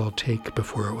would this all take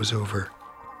before it was over?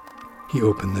 He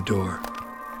opened the door.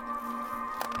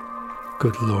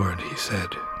 "Good Lord," he said,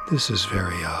 "this is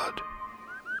very odd."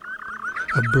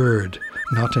 A bird,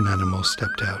 not an animal,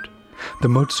 stepped out. The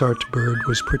Mozart bird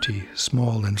was pretty,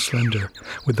 small and slender,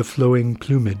 with the flowing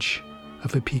plumage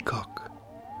of a peacock.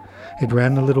 It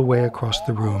ran a little way across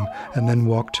the room and then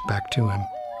walked back to him,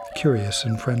 curious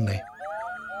and friendly.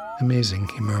 "Amazing,"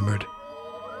 he murmured.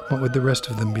 What would the rest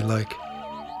of them be like?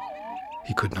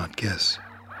 He could not guess.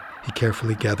 He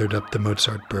carefully gathered up the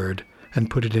Mozart bird and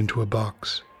put it into a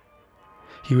box.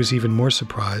 He was even more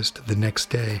surprised the next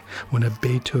day when a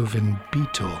Beethoven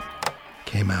beetle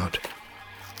came out.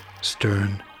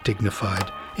 Stern,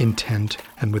 dignified, intent,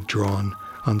 and withdrawn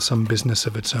on some business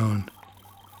of its own.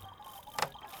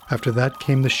 After that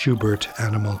came the Schubert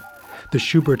animal. The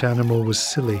Schubert animal was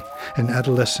silly, an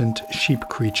adolescent sheep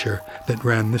creature that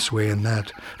ran this way and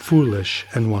that, foolish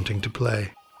and wanting to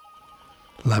play.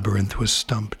 Labyrinth was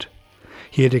stumped.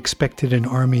 He had expected an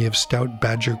army of stout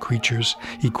badger creatures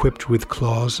equipped with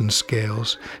claws and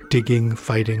scales, digging,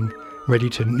 fighting, ready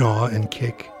to gnaw and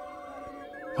kick.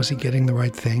 Was he getting the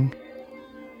right thing?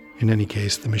 In any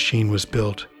case, the machine was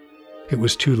built. It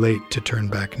was too late to turn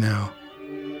back now.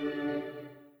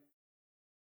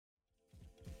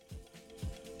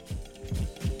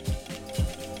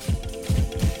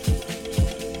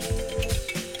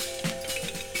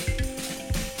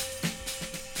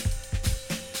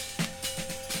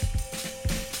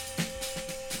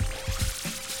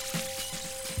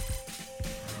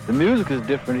 The music is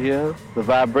different here. The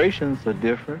vibrations are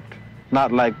different.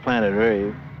 Not like Planet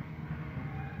Rave.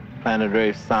 Planet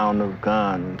Rave's sound of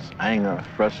guns, anger,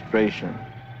 frustration.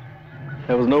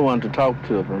 There was no one to talk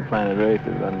to up on Planet Rave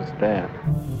to understand.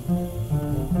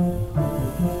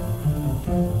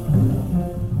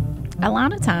 A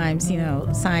lot of times,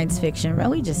 science fiction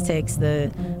really just takes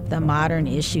the modern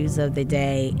issues of the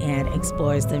day and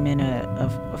explores them in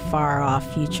a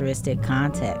far-off futuristic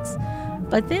context.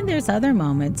 But then there's other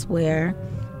moments where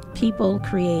people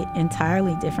create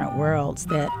entirely different worlds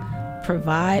that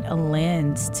provide a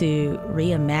lens to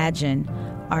reimagine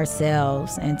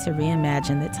ourselves and to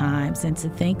reimagine the times and to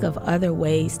think of other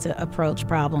ways to approach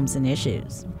problems and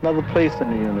issues. Another place in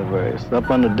the universe, up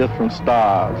under different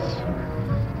stars.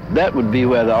 That would be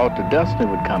where the Alter Destiny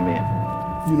would come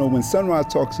in. When Sun Ra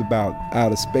talks about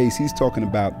outer space, he's talking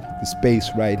about the space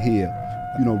right here.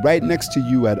 Right next to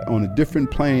you on a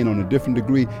different plane, on a different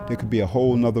degree, there could be a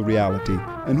whole nother reality.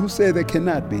 And who said there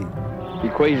cannot be?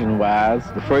 Equation-wise,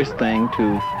 the first thing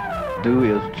to do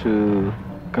is to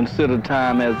consider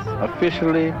time as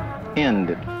officially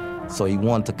ended. So he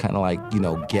wanted to kind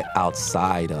of get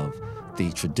outside of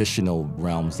the traditional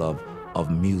realms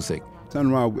of music. Sun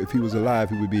Ra, if he was alive,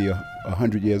 he would be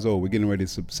 100 years old. We're getting ready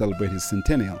to celebrate his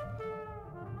centennial.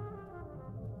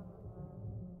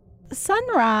 Sun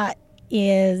Ra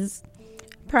is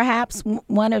perhaps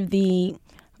one of the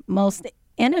most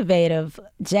innovative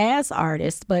jazz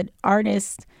artists, but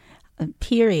artists,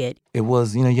 period. It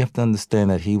was, you have to understand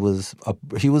that he was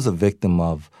a victim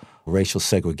of racial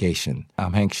segregation.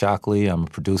 I'm Hank Schocklee. I'm a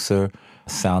producer,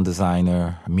 sound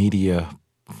designer, media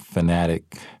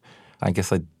fanatic. I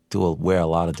guess I wear a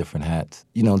lot of different hats.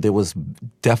 There was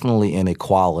definitely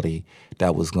inequality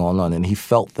that was going on, and he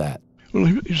felt that. Well,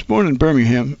 he was born in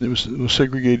Birmingham. It was the most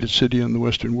segregated city in the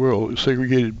Western world. It was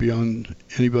segregated beyond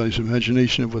anybody's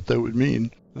imagination of what that would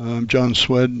mean. I'm John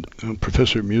Szwed, I'm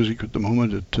professor of music at the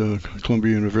moment at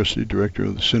Columbia University, director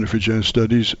of the Center for Jazz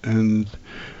Studies, and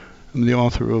I'm the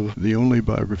author of the only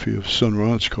biography of Sun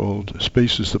Ra. It's called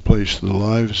Space is the Place, The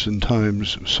Lives and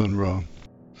Times of Sun Ra.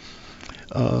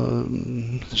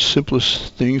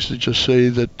 Simplest things to just say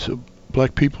that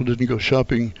black people didn't go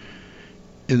shopping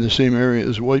in the same area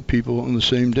as white people on the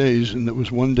same days, and there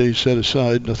was one day set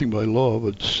aside, nothing by law,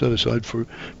 but set aside for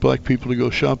black people to go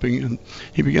shopping. And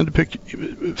he began to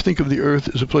think of the earth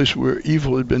as a place where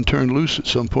evil had been turned loose at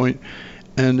some point,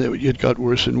 and it got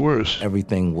worse and worse.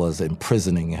 Everything was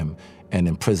imprisoning him and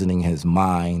imprisoning his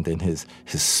mind and his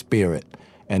spirit.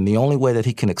 And the only way that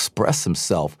he can express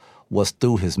himself was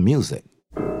through his music.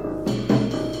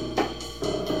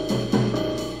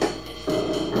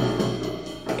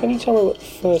 Can you tell me what the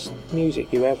first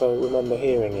music you ever remember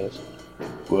hearing is?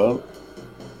 Well,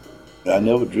 I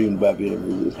never dreamed about being a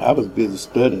musician. I was busy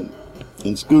studying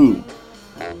in school.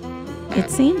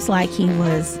 It seems like he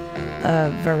was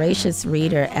a voracious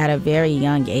reader at a very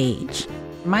young age.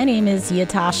 My name is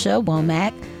Ytasha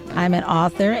Womack. I'm an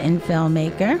author and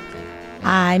filmmaker.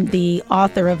 I'm the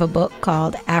author of a book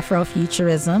called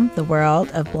Afrofuturism, The World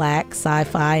of Black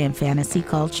Sci-Fi and Fantasy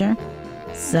Culture.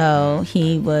 So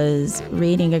he was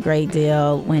reading a great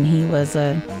deal when he was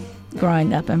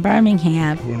growing up in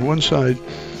Birmingham. On one side,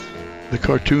 the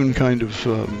cartoon kind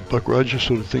of Buck Rogers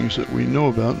sort of things that we know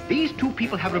about. These two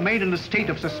people have remained in a state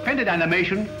of suspended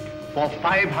animation for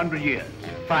 500 years.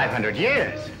 500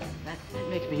 years? That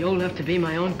makes me old enough to be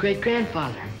my own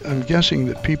great-grandfather. I'm guessing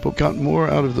that people got more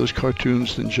out of those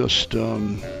cartoons than just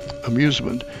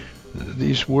amusement.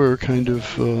 These were kind of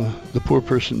the poor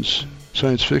person's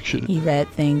science fiction. He read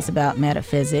things about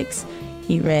metaphysics.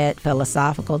 He read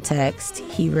philosophical texts.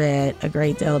 He read a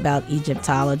great deal about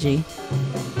Egyptology.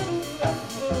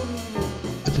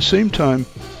 At the same time,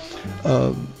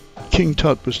 King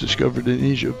Tut was discovered in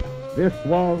Egypt. This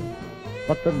was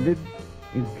but the lid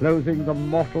enclosing the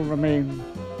mortal remains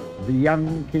of the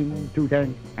young King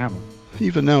Tutankhamun.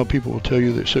 Even now, people will tell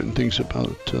you there's certain things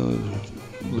about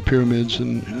the pyramids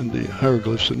and the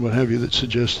hieroglyphs and what have you that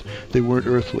suggest they weren't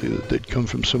earthly, that they'd come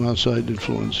from some outside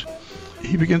influence.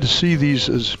 He began to see these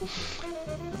as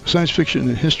science fiction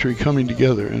and history coming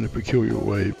together in a peculiar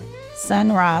way.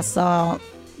 Sun Ra saw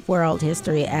world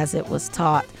history as it was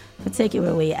taught,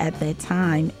 particularly at that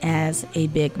time, as a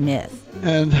big myth.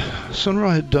 And Sun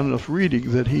Ra had done enough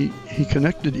reading that he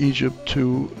connected Egypt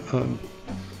to,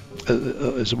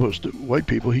 as opposed to white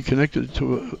people, he connected it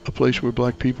to a place where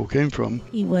black people came from.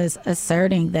 He was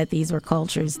asserting that these were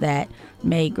cultures that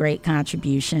made great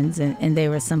contributions, and they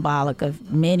were symbolic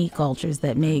of many cultures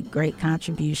that made great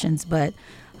contributions, but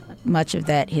much of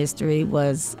that history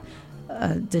was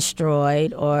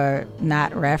destroyed or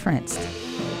not referenced.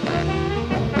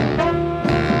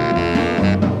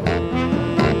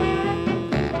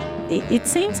 It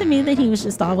seemed to me that he was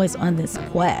just always on this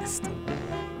quest.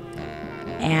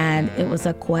 And it was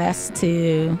a quest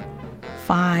to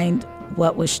find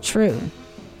what was true.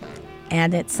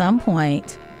 And at some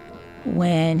point,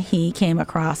 when he came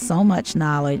across so much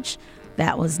knowledge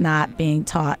that was not being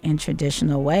taught in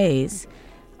traditional ways,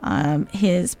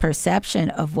 his perception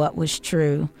of what was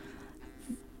true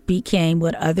became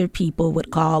what other people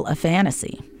would call a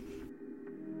fantasy.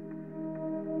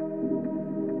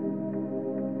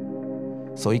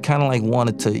 So he kind of like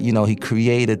wanted to, he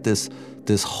created this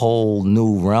whole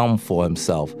new realm for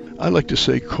himself. I like to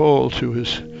say call to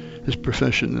his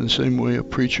profession in the same way a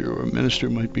preacher or a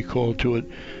minister might be called to it.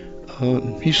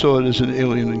 He saw it as an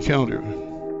alien encounter.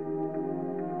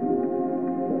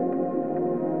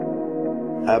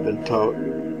 I've been taught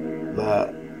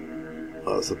by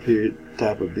a superior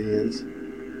type of beings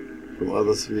from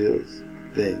other spheres,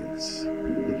 things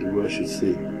that the world should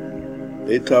see.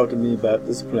 They talked to me about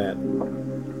this planet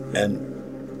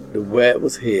and where it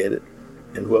was headed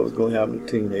and what was going to happen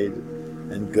to teenagers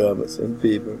and governments and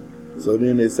people. So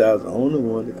then they said I was the only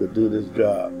one that could do this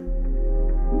job.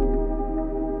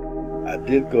 I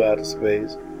did go out of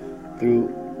space through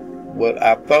what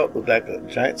I thought was like a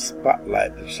giant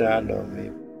spotlight that shined on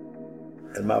me.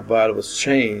 And my body was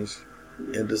changed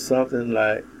into something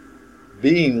like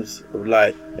beams of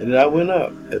light. And then I went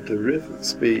up at terrific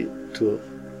speed to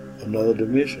another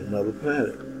dimension, another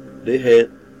planet. They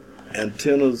had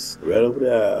antennas right over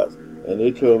their eyes. And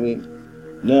they told me,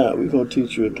 now we're going to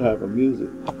teach you a type of music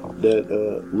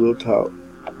that we'll talk.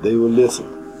 They will listen.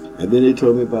 And then they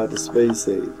told me about the space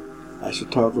age. I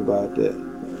should talk about that.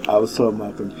 I was talking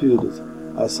about computers.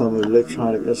 I was talking about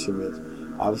electronic instruments.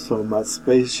 I was talking about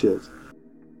spaceships.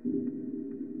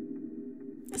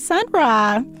 Sun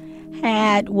Ra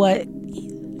had what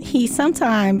he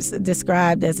sometimes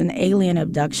described as an alien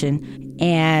abduction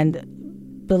and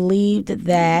believed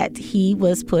that he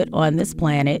was put on this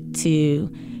planet to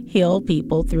heal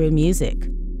people through music.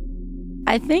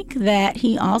 I think that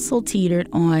he also teetered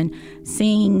on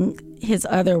seeing his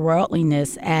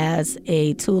otherworldliness as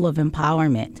a tool of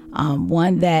empowerment,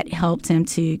 one that helped him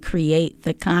to create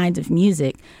the kind of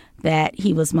music that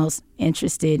he was most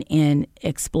interested in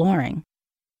exploring.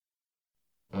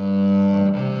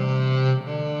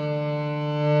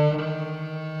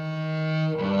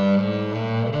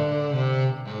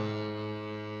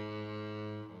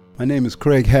 My name is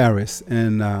Craig Harris,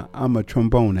 and I'm a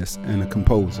trombonist and a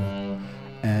composer.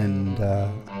 And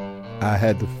I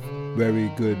had the very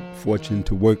good fortune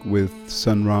to work with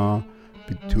Sun Ra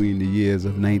between the years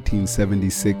of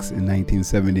 1976 and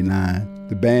 1979.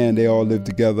 The band, they all lived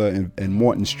together in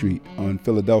Morton Street on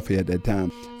Philadelphia at that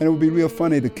time. And it would be real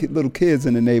funny, the little kids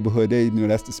in the neighborhood,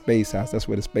 that's the space house, that's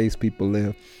where the space people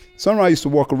live. Sun Ra used to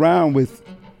walk around with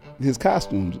his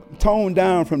costumes, toned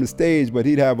down from the stage, but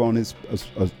he'd have on his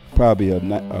probably a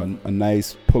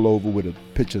nice pullover with a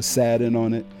pitch of satin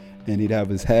on it, and he'd have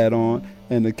his hat on,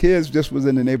 And the kids just was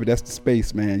in the neighborhood. That's the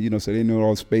space, man, so they knew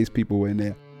all the space people were in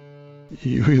there.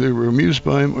 You either were amused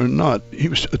by him or not. He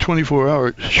was a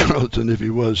 24-hour charlatan if he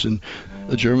was, and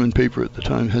a German paper at the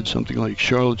time had something like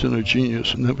charlatan or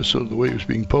genius, and that was sort of the way it was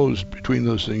being posed between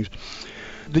those things.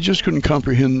 They just couldn't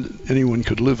comprehend anyone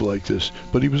could live like this,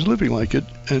 but he was living like it,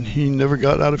 and he never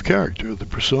got out of character. The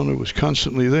persona was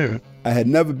constantly there. I had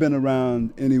never been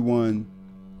around anyone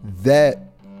that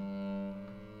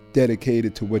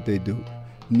dedicated to what they do.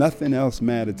 Nothing else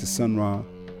mattered to Sun Ra,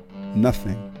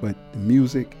 nothing but the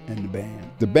music and the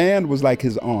band. The band was like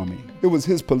his army. It was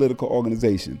his political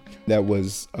organization that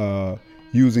was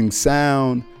using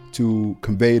sound to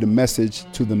convey the message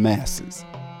to the masses.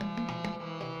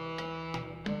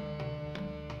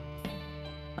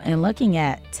 And looking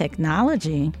at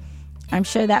technology, I'm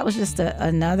sure that was just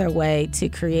another way to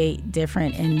create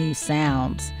different and new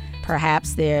sounds.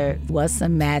 Perhaps there was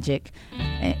some magic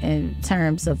in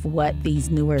terms of what these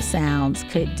newer sounds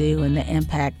could do and the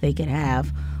impact they could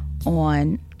have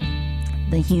on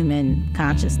the human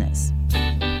consciousness.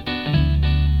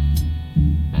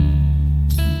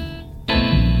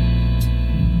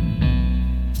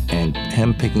 And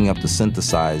him picking up the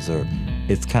synthesizer,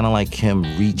 it's kind of like him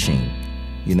reaching.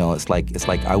 It's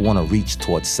like I want to reach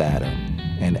towards Saturn,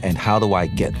 and how do I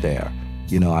get there?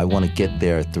 I want to get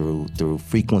there through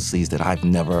frequencies that I've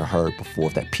never heard before,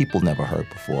 that people never heard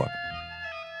before.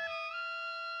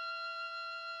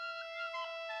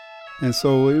 And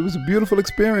so it was a beautiful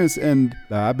experience, and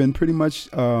I've been pretty much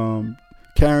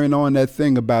carrying on that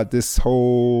thing about this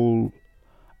whole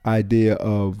idea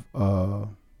of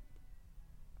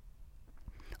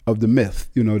the myth,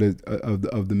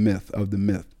 of the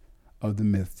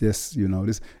myth. Just,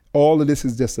 this, all of this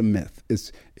is just a myth.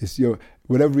 It's your,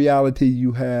 whatever reality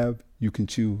you have, you can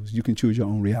choose. You can choose your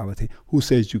own reality. Who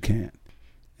says you can't?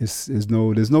 There's no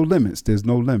limits. There's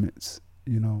no limits.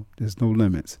 There's no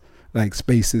limits. Like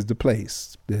space is the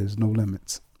place. There's no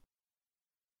limits.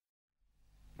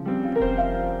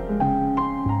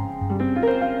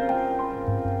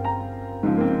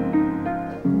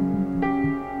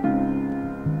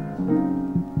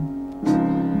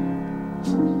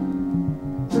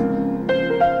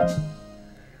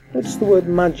 What does the word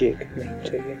magic mean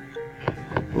to you?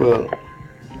 Well,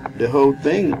 the whole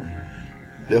thing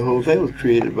was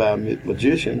created by a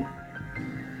magician,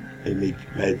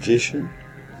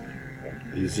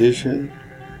 musician,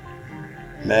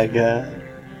 magi.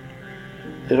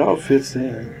 It all fits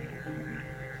in.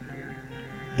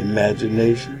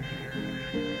 Imagination.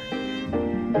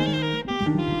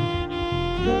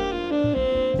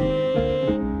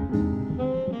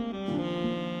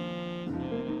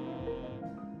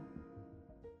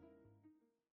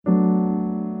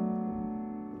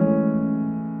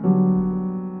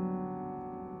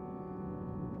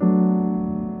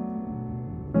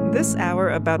 This hour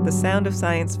about the sound of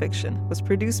science fiction was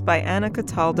produced by Anna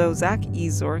Cataldo, Zack,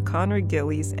 Ezor, Conor,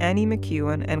 Gillies, Annie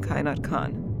McEwen, and Qainat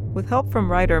Khan, with help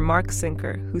from writer Mark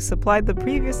Sinker, who supplied the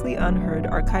previously unheard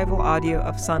archival audio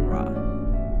of Sun Ra.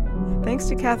 Thanks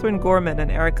to Catherine Gorman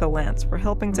and Erica Lance for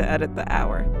helping to edit the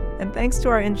hour, and thanks to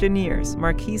our engineers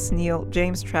Marquise Neal,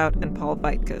 James Trout, and Paul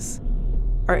Vaitkus.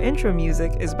 Our intro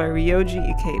music is by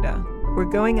Ryoji Ikeda. We're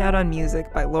Going Out on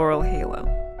Music by Laurel Halo.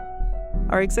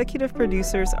 Our executive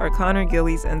producers are Conor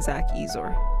Gillies and Zack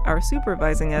Ezor. Our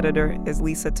supervising editor is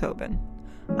Lisa Tobin.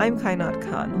 I'm Qainat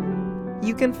Khan.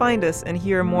 You can find us and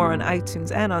hear more on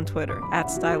iTunes and on Twitter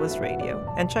 @Stylus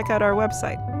Radio, and check out our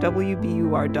website,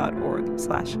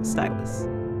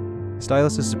 wbur.org/stylus.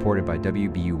 Stylus is supported by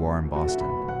WBUR in Boston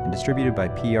and distributed by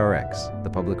PRX, the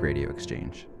Public Radio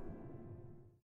Exchange.